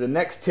 The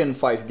next 10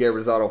 fights Gabe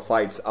Rosado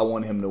fights, I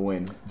want him to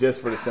win.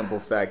 Just for the simple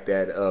fact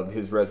that of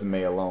his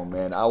resume alone,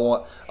 man. I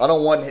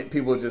don't want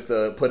people just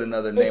to put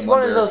another name. It's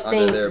one of those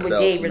things with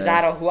Gabe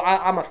Rosado, who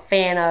I'm a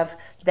fan of.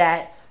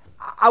 That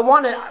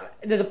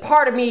there's a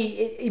part of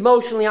me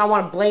emotionally I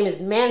want to blame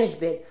his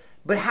management,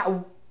 but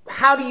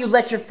how do you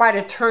let your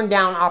fighter turn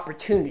down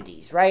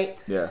opportunities, right?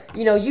 Yeah.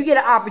 You know, you get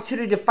an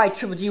opportunity to fight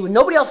Triple G when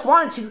nobody else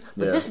wanted to,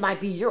 but Yeah. this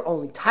might be your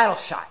only title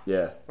shot.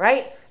 Yeah.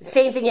 Right?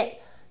 Same thing.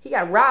 He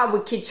got robbed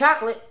with Kid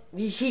Chocolate.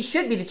 He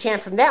should be the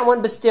champ from that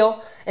one, but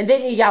still. And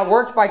then he got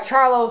worked by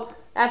Charlo.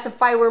 That's a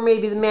fight where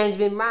maybe the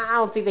management, I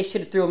don't think they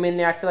should have threw him in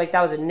there. I feel like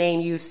that was a name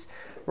use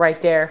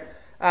right there.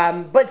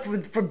 But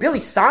for Billy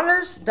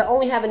Saunders to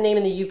only have a name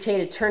in the UK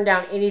to turn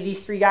down any of these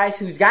three guys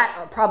who's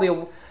got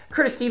probably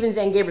Curtis Stevens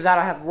and Gabe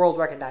Rosado have a world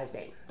recognized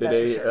name.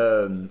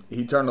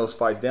 He turned those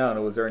fights down,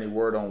 or was there any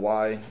word on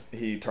why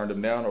he turned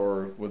them down,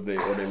 or were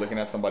they looking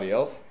at somebody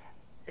else?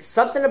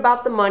 Something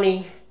about the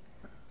money.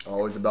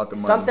 Always about the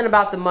money. Something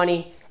about the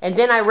money. And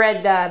then I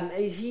read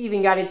he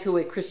even got into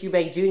it, Chris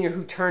Eubank Jr.,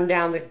 who turned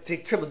down the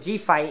Triple G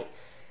fight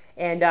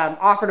and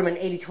offered him an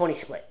 80-20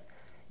 split.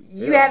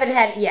 You haven't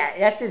had,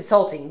 that's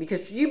insulting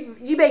because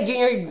Eubank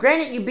Jr.,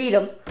 granted you beat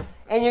him,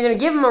 and you're going to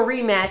give him a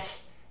rematch.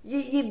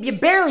 You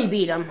barely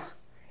beat him,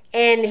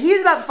 and he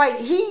was about to fight.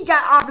 He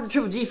got offered the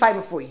Triple G fight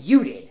before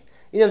you did.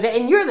 You know what I'm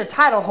saying? And you're the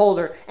title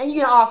holder, and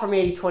you're going to offer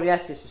me 80-20.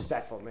 That's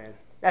disrespectful, man.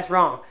 That's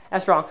wrong.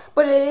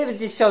 But it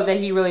just shows that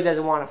he really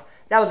doesn't want to.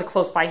 That was a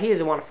close fight. He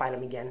doesn't want to fight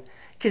him again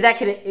because it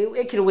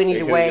could have went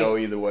either way.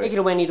 It could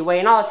have went either way,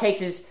 and all it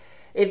takes is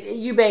if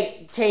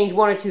Eubank changed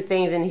one or two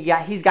things, and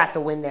he's got the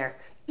win there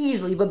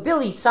easily. But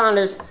Billy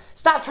Saunders,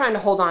 stop trying to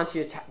hold on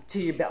to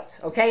your belt,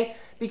 okay?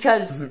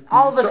 Because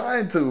all of us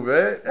trying to,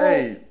 man.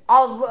 Hey,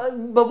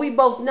 but we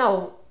both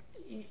know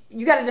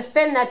you got to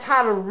defend that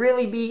title to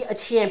really be a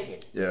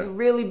champion. Yeah, to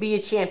really be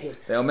a champion.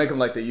 They don't make them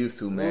like they used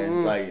to,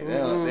 man. Like they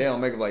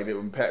don't make them like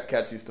when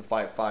cats used to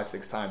fight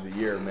 5-6 times a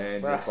year,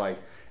 man. Just like.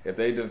 If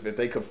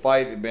they could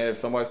fight, man, if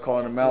somebody's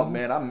calling them out,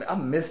 man, I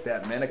miss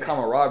that, man. The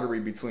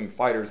camaraderie between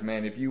fighters,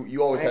 man. If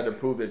you always had to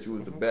prove that you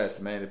was the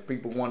best, man. If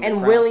people wanted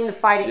and willing to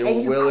fight it,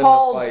 and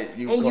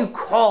you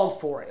called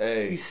for it.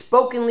 Hey. You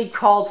spokenly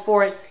called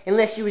for it,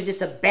 unless you was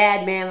just a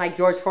bad man like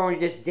George Foreman who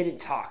just didn't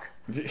talk.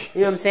 You know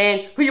what I'm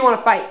saying? Who you want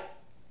to fight?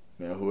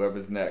 Man,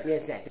 whoever's next.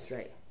 Yes, that's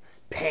right.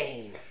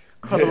 Pain.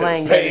 Clubber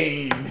Lang.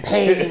 Pain.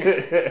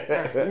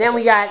 And then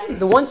we got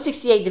the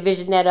 168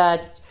 division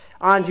that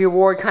Andre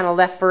Ward kind of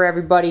left for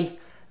everybody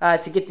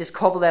to get this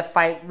Kovalev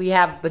fight. We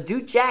have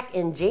Badou Jack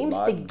and James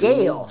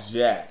DeGale.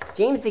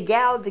 James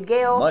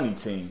DeGale. Money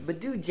team.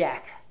 Badou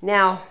Jack.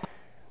 Now,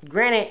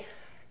 granted,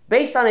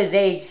 based on his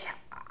age,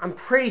 I'm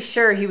pretty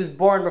sure he was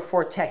born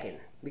before Tekken.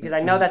 Because I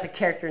know that's a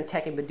character in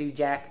Tekken, Badou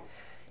Jack.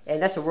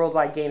 And that's a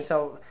worldwide game.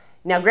 So,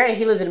 now granted,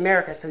 he lives in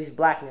America, so he's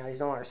black now. He's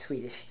no longer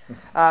Swedish.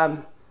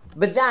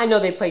 But now I know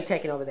they play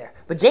Tekken over there.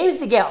 But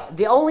James DeGale,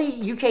 the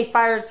only UK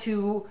fighter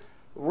to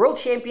world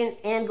champion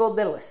and gold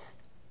medalist.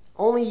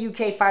 Only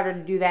UK fighter to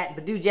do that.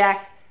 Badou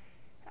Jack,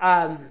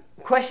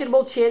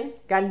 questionable chin.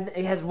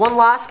 Has one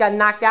loss, got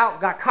knocked out,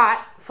 got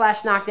caught,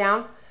 flash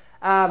knockdown.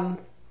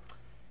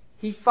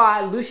 He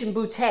fought Lucien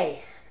Boutte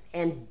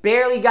and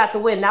barely got the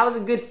win. That was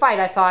a good fight,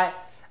 I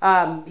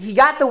thought. He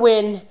got the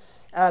win.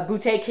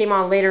 Boutte came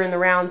on later in the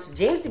rounds.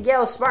 James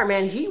DeGale is smart,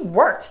 man. He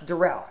worked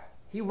Durrell.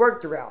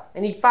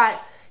 And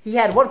he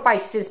had one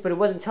fight since, but it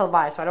wasn't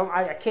televised, so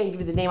I can't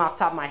give you the name off the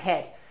top of my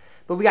head.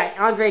 But we got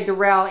Andre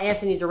Durrell,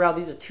 Anthony Durrell.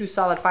 These are two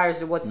solid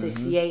fighters at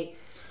 168.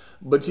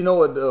 But you know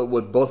what?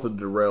 With both of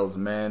the Durrells,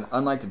 man,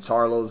 unlike the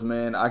Charlos,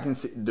 man, I can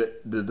see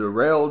the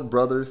Durrell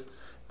brothers.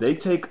 They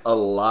take a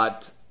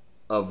lot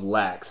of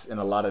lax and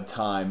a lot of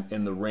time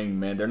in the ring,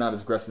 man. They're not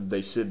as aggressive as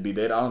they should be.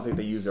 I don't think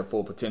they use their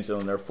full potential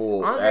and their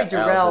full. Andre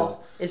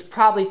Durrell is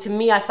probably, to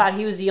me, I thought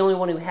he was the only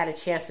one who had a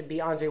chance to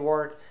beat Andre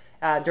Ward.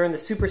 During the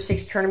Super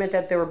 6 tournament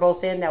that they were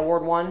both in, that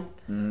Ward won,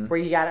 where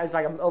you got, it was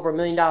like over $1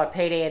 million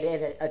payday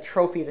and a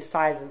trophy the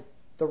size of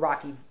the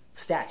Rocky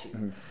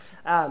statue.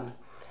 And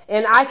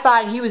I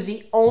thought he was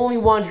the only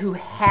one who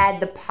had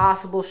the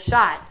possible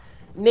shot,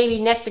 maybe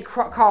next to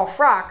Carl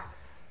Froch,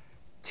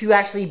 to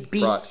actually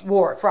beat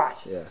Ward.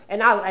 Froch. Yeah.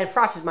 And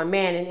Froch is my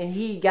man, and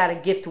he got a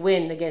gift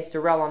win against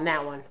Durrell on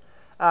that one.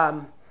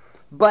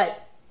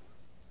 But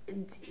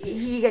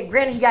he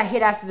got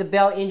hit after the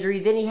belt injury.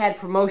 Then he had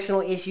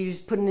promotional issues,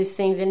 putting these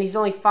things in. He's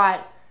only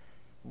fought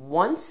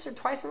once or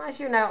twice in last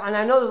year now. And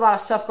I know there's a lot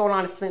of stuff going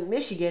on in Flint,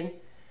 Michigan,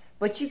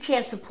 but you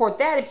can't support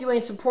that if you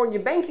ain't supporting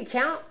your bank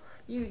account.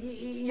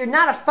 You're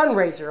not a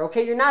fundraiser,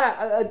 okay? You're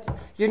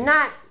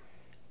not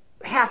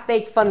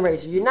half-baked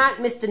fundraiser. You're not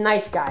Mr.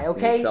 Nice Guy,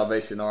 okay? You're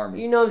Salvation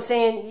Army. You know what I'm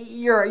saying?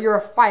 You're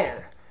a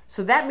fighter.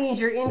 So that means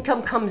your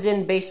income comes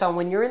in based on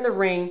when you're in the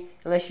ring,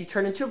 unless you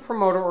turn into a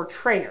promoter or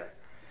trainer.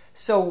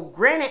 So,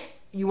 granted,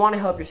 you want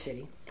to help your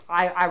city.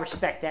 I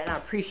respect that and I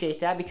appreciate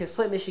that because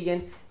Flint,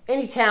 Michigan,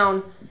 any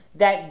town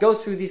that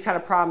goes through these kind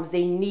of problems,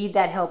 they need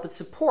that help and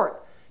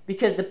support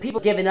because the people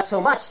giving up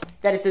so much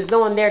that if there's no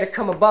one there to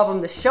come above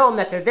them to show them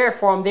that they're there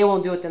for them, they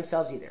won't do it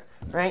themselves either,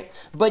 right?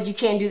 But you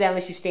can't do that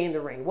unless you stay in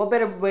the ring. What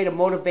better way to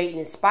motivate and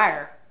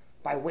inspire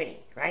by winning,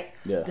 right?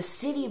 Yeah. The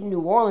city of New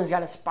Orleans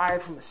got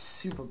inspired from a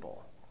Super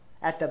Bowl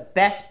at the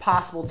best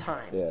possible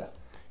time. Yeah.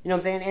 You know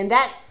what I'm saying? And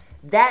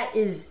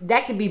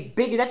that could be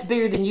bigger. That's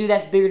bigger than you.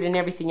 That's bigger than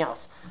everything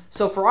else.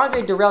 So for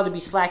Andre Durrell to be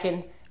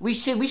slacking, we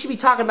should be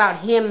talking about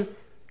him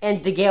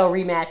and DeGale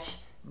rematch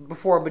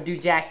before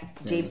Badou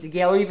Jack, James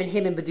DeGale, or even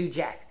him and Badou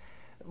Jack.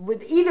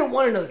 With either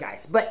one of those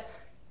guys. But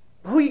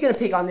who are you going to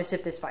pick on this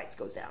if this fight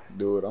goes down?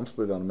 Dude, I'm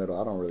split down the middle.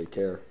 I don't really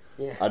care.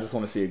 Yeah. I just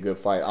want to see a good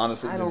fight.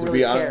 Honestly, I don't to really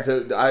be care.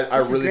 honest, I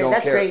really don't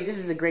That's care. great. This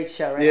is a great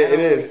show, right? Yeah, it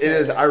is. It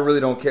is. I really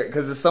don't care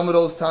because some of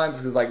those times,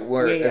 because like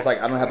where it's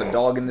like I don't have a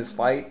dog in this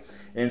fight,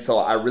 and so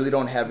I really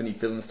don't have any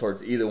feelings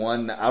towards either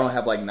one. I don't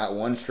have like not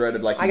one shred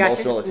of like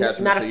emotional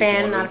attachment. Not to a fan.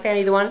 each one Not a fan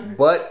of either one.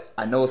 But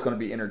I know it's going to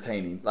be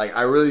entertaining. Like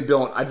I really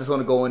don't. I just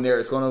want to go in there.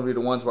 It's going to be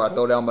the ones where I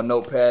throw down my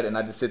notepad and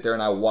I just sit there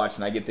and I watch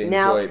and I get to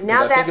enjoy it.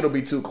 Because I think it'll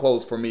be too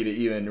close for me to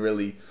even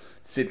really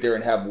sit there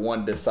and have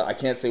one I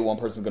can't say one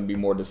person's going to be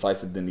more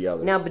decisive than the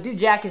other. Now, Badou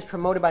Jack is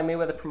promoted by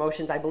Mayweather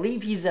Promotions. I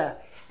believe he's an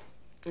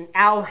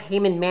Al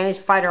Heyman managed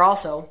fighter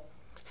also.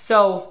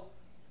 So,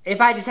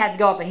 if I just had to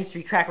go off a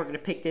history track, we're going to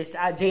pick this.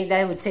 I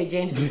would say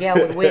James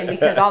DeGale would win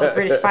because all the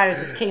British fighters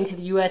just came to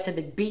the U.S. and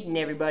been beating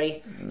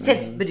everybody.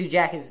 Since Badou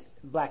Jack is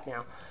black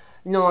now,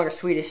 no longer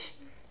Swedish.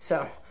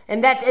 So,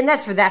 and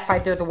that's for that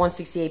fight there at the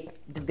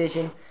 168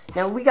 division.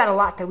 Now, we got a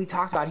lot that we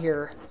talked about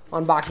here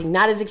on boxing.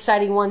 Not as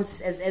exciting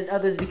ones as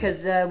others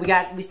because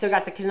we still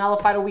got the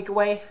Canelo fight a week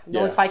away. The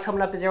only fight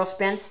coming up is Errol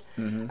Spence,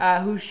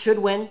 who should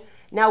win.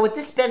 Now, with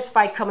this Spence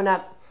fight coming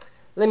up,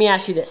 let me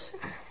ask you this.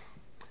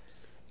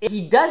 If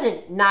he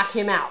doesn't knock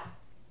him out,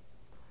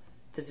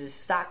 does his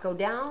stock go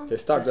down?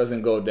 His stock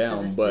doesn't go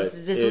down, but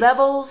his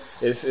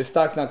levels. His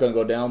stock's not going to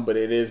go down, but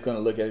it is going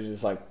to look at it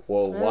just like,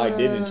 well, why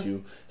didn't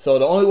you? So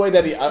the only way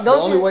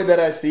that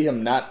I see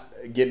him not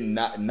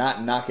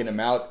knocking him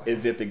out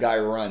is if the guy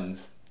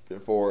runs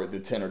for the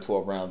 10 or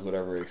 12 rounds,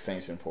 whatever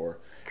extension for.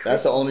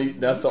 That's the only.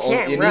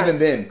 And even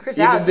then,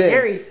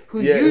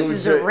 who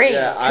uses the ring,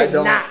 I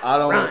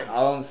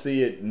don't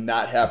see it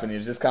not happening.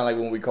 It's just kind of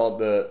like when we called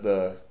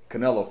the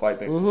Canelo fight,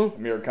 the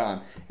Amir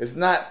Khan. It's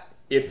not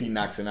if he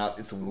knocks him out;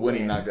 it's when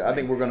he knocked out. I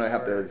think we're gonna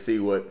have to see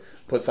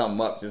put something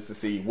up just to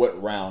see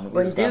what round.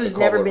 But dude's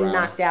never been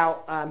knocked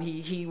out.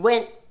 He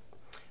went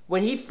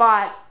when he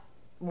fought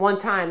one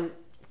time.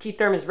 Keith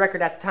Thurman's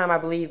record at the time, I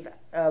believe,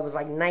 was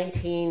like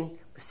 17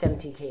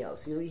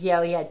 KOs. He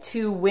had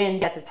 2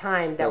 wins at the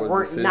time that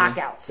weren't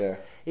knockouts. Yeah.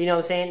 You know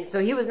what I'm saying? So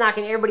he was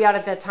knocking everybody out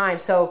at that time.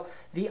 So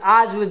the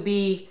odds would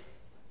be,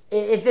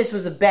 if this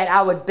was a bet,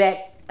 I would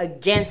bet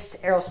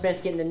against Errol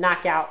Spence getting the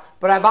knockout.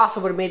 But I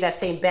also would have made that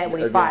same bet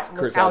when he fought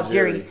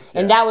Algieri.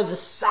 And that was a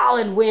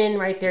solid win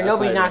right there.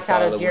 Nobody knocks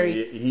out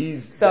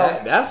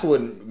Algieri. That's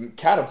what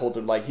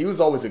catapulted. Like, he was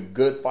always a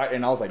good fighter.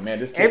 And I was like, man,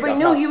 this kid.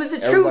 Everybody knew he was the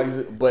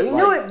truth. But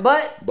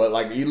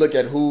like, you look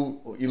at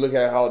how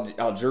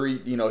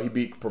Algieri, he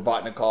beat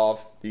Provatnikov,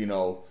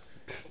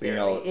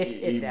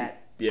 If that.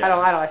 Yeah.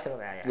 I still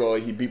don't. Yeah. Well,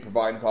 he beat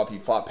Provatnikov. He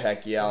fought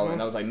Pacquiao,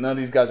 and I was like, none of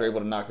these guys are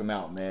able to knock him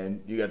out,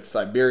 man. You got the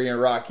Siberian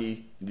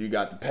Rocky, you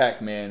got the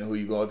Pac-Man, who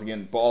you go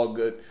against, all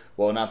good.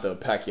 Well, not the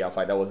Pacquiao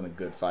fight. That wasn't a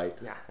good fight,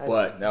 that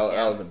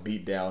was a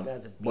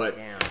beatdown. But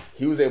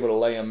he was able to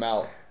lay him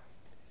out,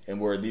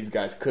 and where these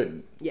guys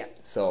couldn't. Yeah.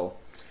 So.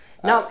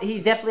 No,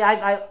 he's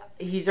definitely.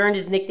 He's earned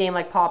his nickname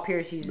like Paul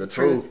Pierce. He's the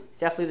truth. He's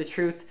definitely the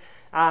truth.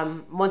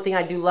 One thing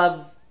I do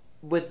love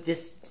with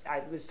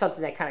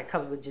something that kind of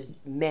comes with just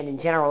men in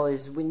general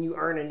is when you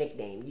earn a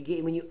nickname.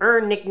 When you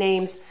earn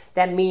nicknames,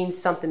 that means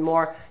something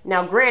more.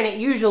 Now, granted,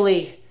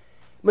 usually,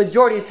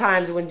 majority of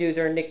times when dudes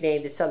earn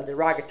nicknames, it's something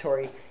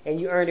derogatory, and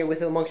you earn it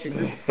with amongst your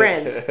group of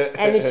friends,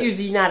 and it's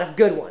usually not a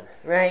good one,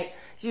 right?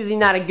 It's usually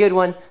not a good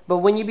one. But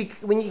when you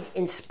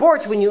in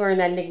sports, when you earn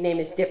that nickname,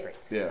 it's different.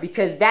 Yeah.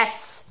 Because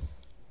that's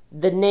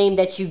the name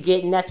that you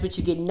get, and that's what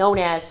you get known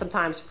as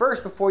sometimes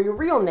first before your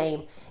real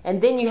name. And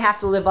then you have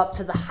to live up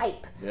to the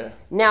hype. Yeah.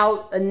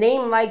 Now, a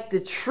name like The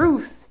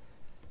Truth,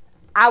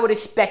 I would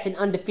expect an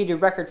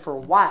undefeated record for a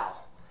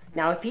while.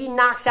 Now, if he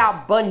knocks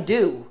out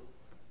Bundu,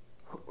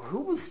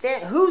 who's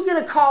going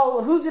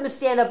to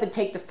stand up and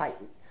take the fight?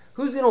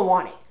 Who's going to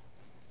want it?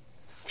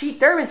 Keith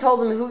Thurman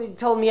told him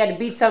he had to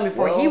beat someone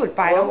before he would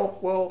fight him.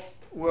 Well,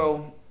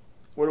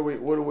 what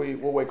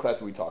weight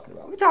class are we talking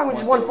about? We're talking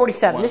just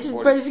 147. This is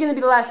going to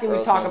be the last thing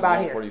we talk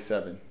about here.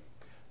 147.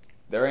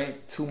 There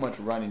ain't too much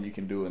running you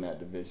can do in that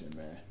division,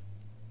 man.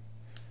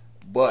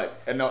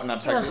 But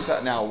check this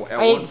out now. At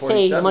I hate to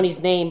say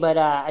Money's name, but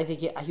I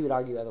think he would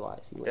argue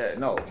otherwise. But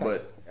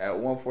at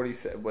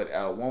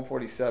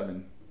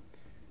 147,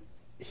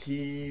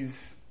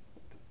 he's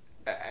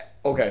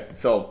okay.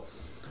 So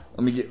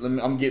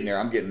I'm getting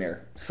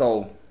there.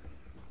 So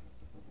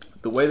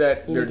the way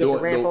that they're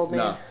doing,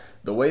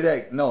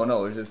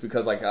 it's just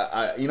because like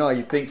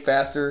you think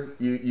faster,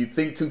 you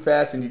think too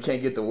fast and you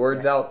can't get the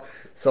words out.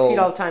 So, see it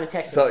all the time in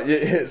Texas.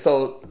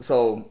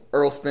 So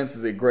Errol Spence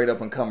is a great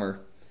up and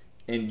comer,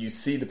 and you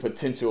see the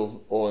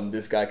potential on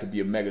this guy could be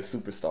a mega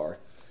superstar.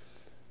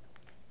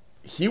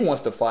 He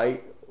wants to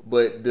fight,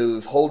 but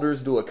does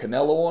Holders do a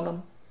Canelo on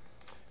him?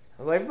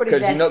 Well,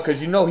 because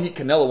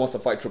Canelo wants to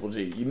fight Triple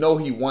G. You know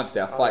he wants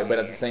that fight, but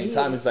at the same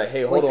time, it's like,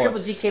 hey, hold on.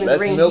 Triple G came in the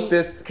ring,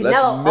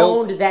 Canelo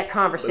owned that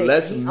conversation.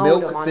 Let's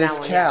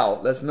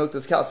milk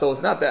this cow. So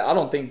it's not that I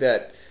don't think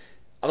that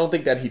I don't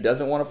think that he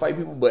doesn't want to fight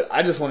people, but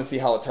I just want to see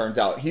how it turns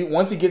out.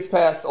 Once he gets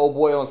past old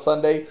boy on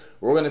Sunday,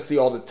 we're going to see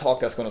all the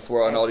talk that's going to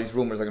swirl and all these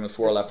rumors are going to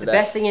swirl after that. The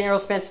best thing in Errol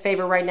Spence's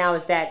favor right now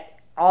is that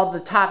all the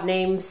top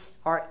names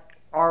are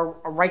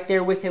right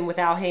there with him with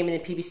Al Heyman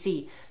and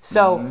PBC.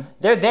 So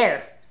they're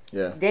there.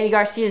 Yeah. Danny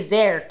Garcia's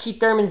there. Keith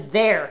Thurman's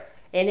there.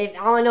 And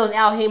all I know is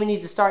Al Heyman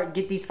needs to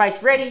get these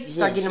fights ready,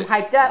 start getting them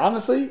hyped up.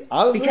 Honestly.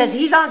 Because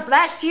he's on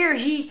last year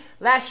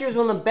was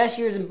one of the best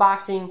years in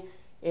boxing.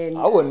 I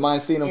wouldn't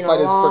mind seeing him fight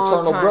his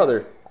fraternal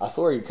brother. I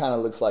swear he kind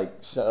of looks like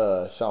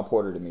Sean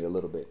Porter to me a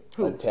little bit.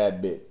 Who? A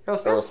tad bit.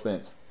 Errol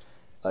Spence?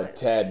 A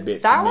tad bit.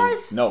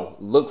 Style-wise? No,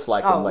 looks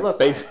like him. Like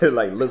basically,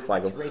 like looks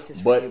like him.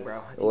 Racist but for you,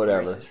 bro.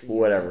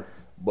 Whatever.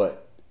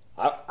 But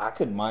I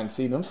couldn't mind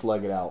seeing him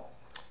slug it out.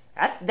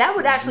 That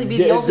would actually be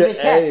the ultimate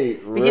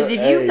test. Because if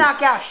you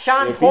knock out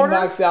Sean Porter, if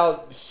he knocks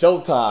out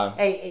Showtime.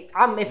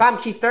 If I'm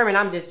Keith Thurman,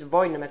 I'm just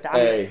avoiding him at that.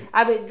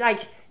 I mean, like,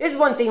 this is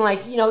one thing.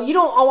 Like, you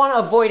don't want to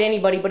avoid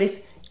anybody, but if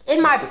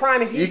in my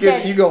prime, if you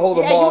said, you can hold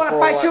them you want to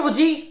fight Triple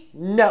G?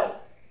 No.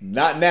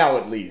 Not now,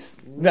 at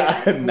least.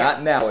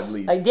 Not now, at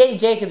least. Like, Danny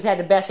Jacobs had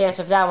the best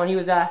answer for that one. He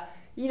was,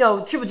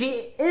 Triple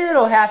G,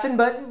 it'll happen,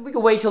 but we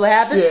can wait till it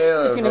happens.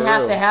 Yeah, it's going to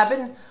have to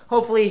happen.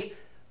 Hopefully,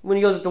 when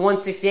he goes up to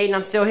 168 and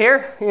I'm still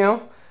here,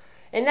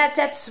 And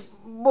that's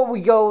what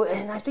we go,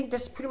 and I think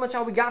that's pretty much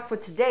all we got for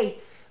today.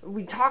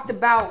 We talked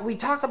about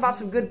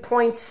some good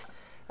points.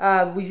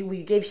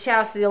 We gave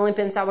shout-outs to the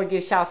Olympians. I would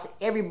give shout-outs to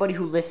everybody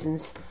who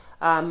listens.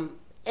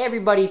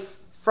 Everybody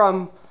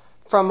from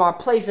our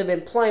place of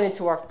employment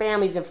to our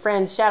families and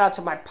friends. Shout out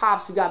to my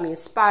pops who got me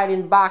inspired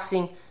in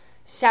boxing.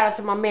 Shout out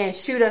to my man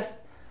Shoota.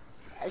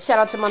 Shout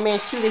out to my man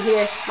Shoota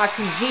here, my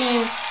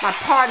cuisine, my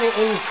partner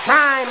in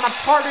crime, my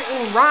partner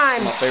in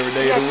rhyme. My favorite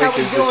day of the week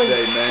is this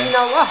day, man.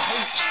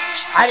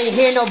 I didn't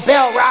hear no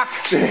bell rock.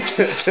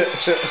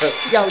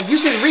 Yo, you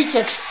can reach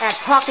us at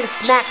Talking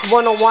Smack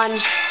 101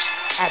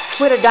 at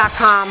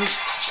twitter.com,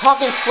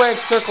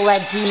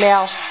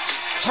 talkingsquaredcircle@gmail.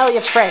 Tell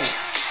your friends,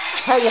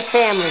 tell your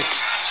family,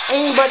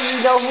 anybody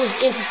you know who is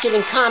interested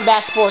in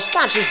combat sports,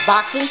 not just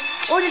boxing,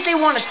 or that they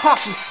want to talk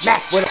some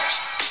smack with us.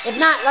 If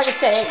not, like I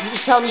said, you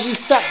can tell me you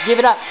suck, give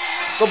it up.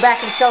 Go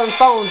back and selling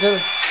phones or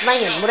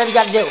slanging, whatever you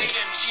got to do.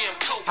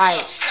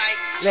 Alright,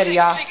 later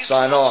y'all.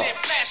 Sign off.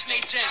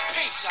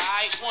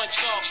 One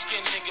dog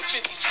skin nigga,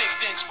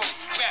 56-inch rope,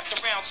 wrapped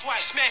around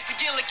twice. Smashed the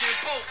Gilligan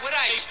boat with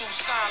ice. They threw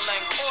sign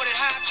language. Ordered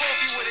hot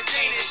coffee with a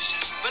Danish.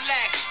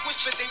 Relax,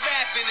 whispered they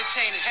rap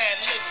entertainers. Had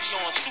Lizzie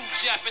on, 2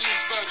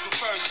 Japanese birds with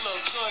first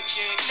look good,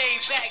 kid.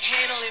 Laid back,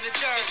 handling the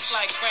dirt. It's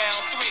like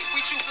round 3.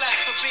 We too black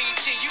for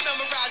BT. You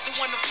memorized the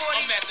 1 to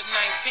 40. I'm at the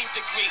 19th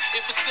degree.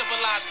 If a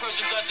civilized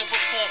person doesn't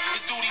perform,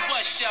 his duty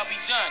what shall be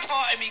done.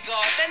 Pardon me,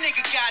 God. That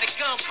nigga got a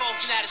gun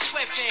bulging out his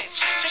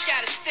sweatpants. Check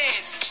out his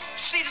stance.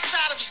 See the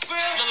side of his grill?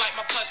 Look like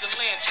my cousin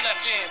Lance,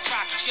 left hand,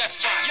 Rocky,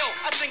 yes, why? Yo,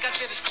 I think I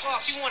did his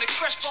cross. He wanted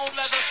crushed bone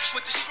leather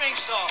with the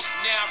strings off.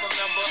 Now I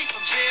remember. He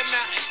from Bear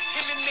Mountain.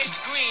 Him and Mitch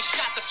Green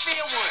shot the fair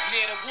one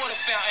near the water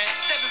fountain.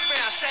 7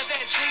 rounds, 7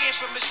 bleeding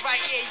from his right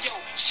ear. Yo,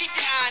 keep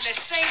your eye on that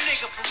same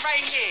nigga from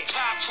right here.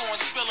 Popcorn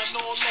spilling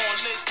all on.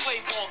 Liz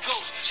Claiborne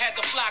Ghost had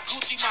the fly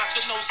Gucci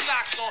matcha, no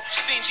socks on.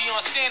 Seen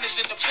Deion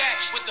Sanders in the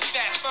back with the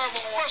fat fur on.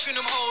 Working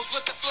them hoes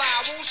with the fly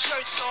wool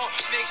shirts on.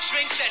 Next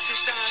drink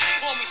session's done.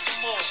 Pour me some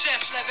more.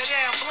 Chef level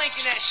down,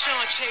 blinking at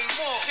Sean Che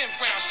Moore. 10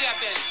 rounds, jab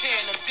that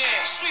tearing them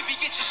down. Sweepy,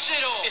 get your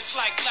shit off. It's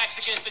like blacks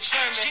against the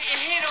Germans.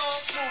 Getting hit off.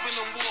 Smooth and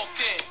them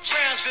walked in.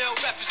 Brownsville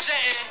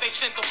representing. They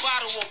sent the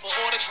bottle over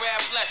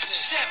autograph lessons.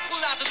 Chef,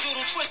 pull out the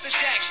doodle, twist the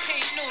dax,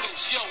 pink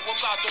noodles. Yo, we're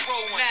about to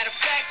roll one. Matter of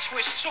fact,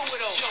 twist 2 of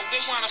those. Yo,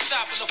 they wanna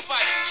stop in the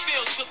fight.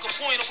 Still took a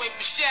point away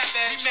from Shaq.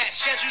 Rematch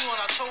scheduled on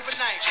October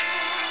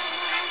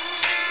 9th.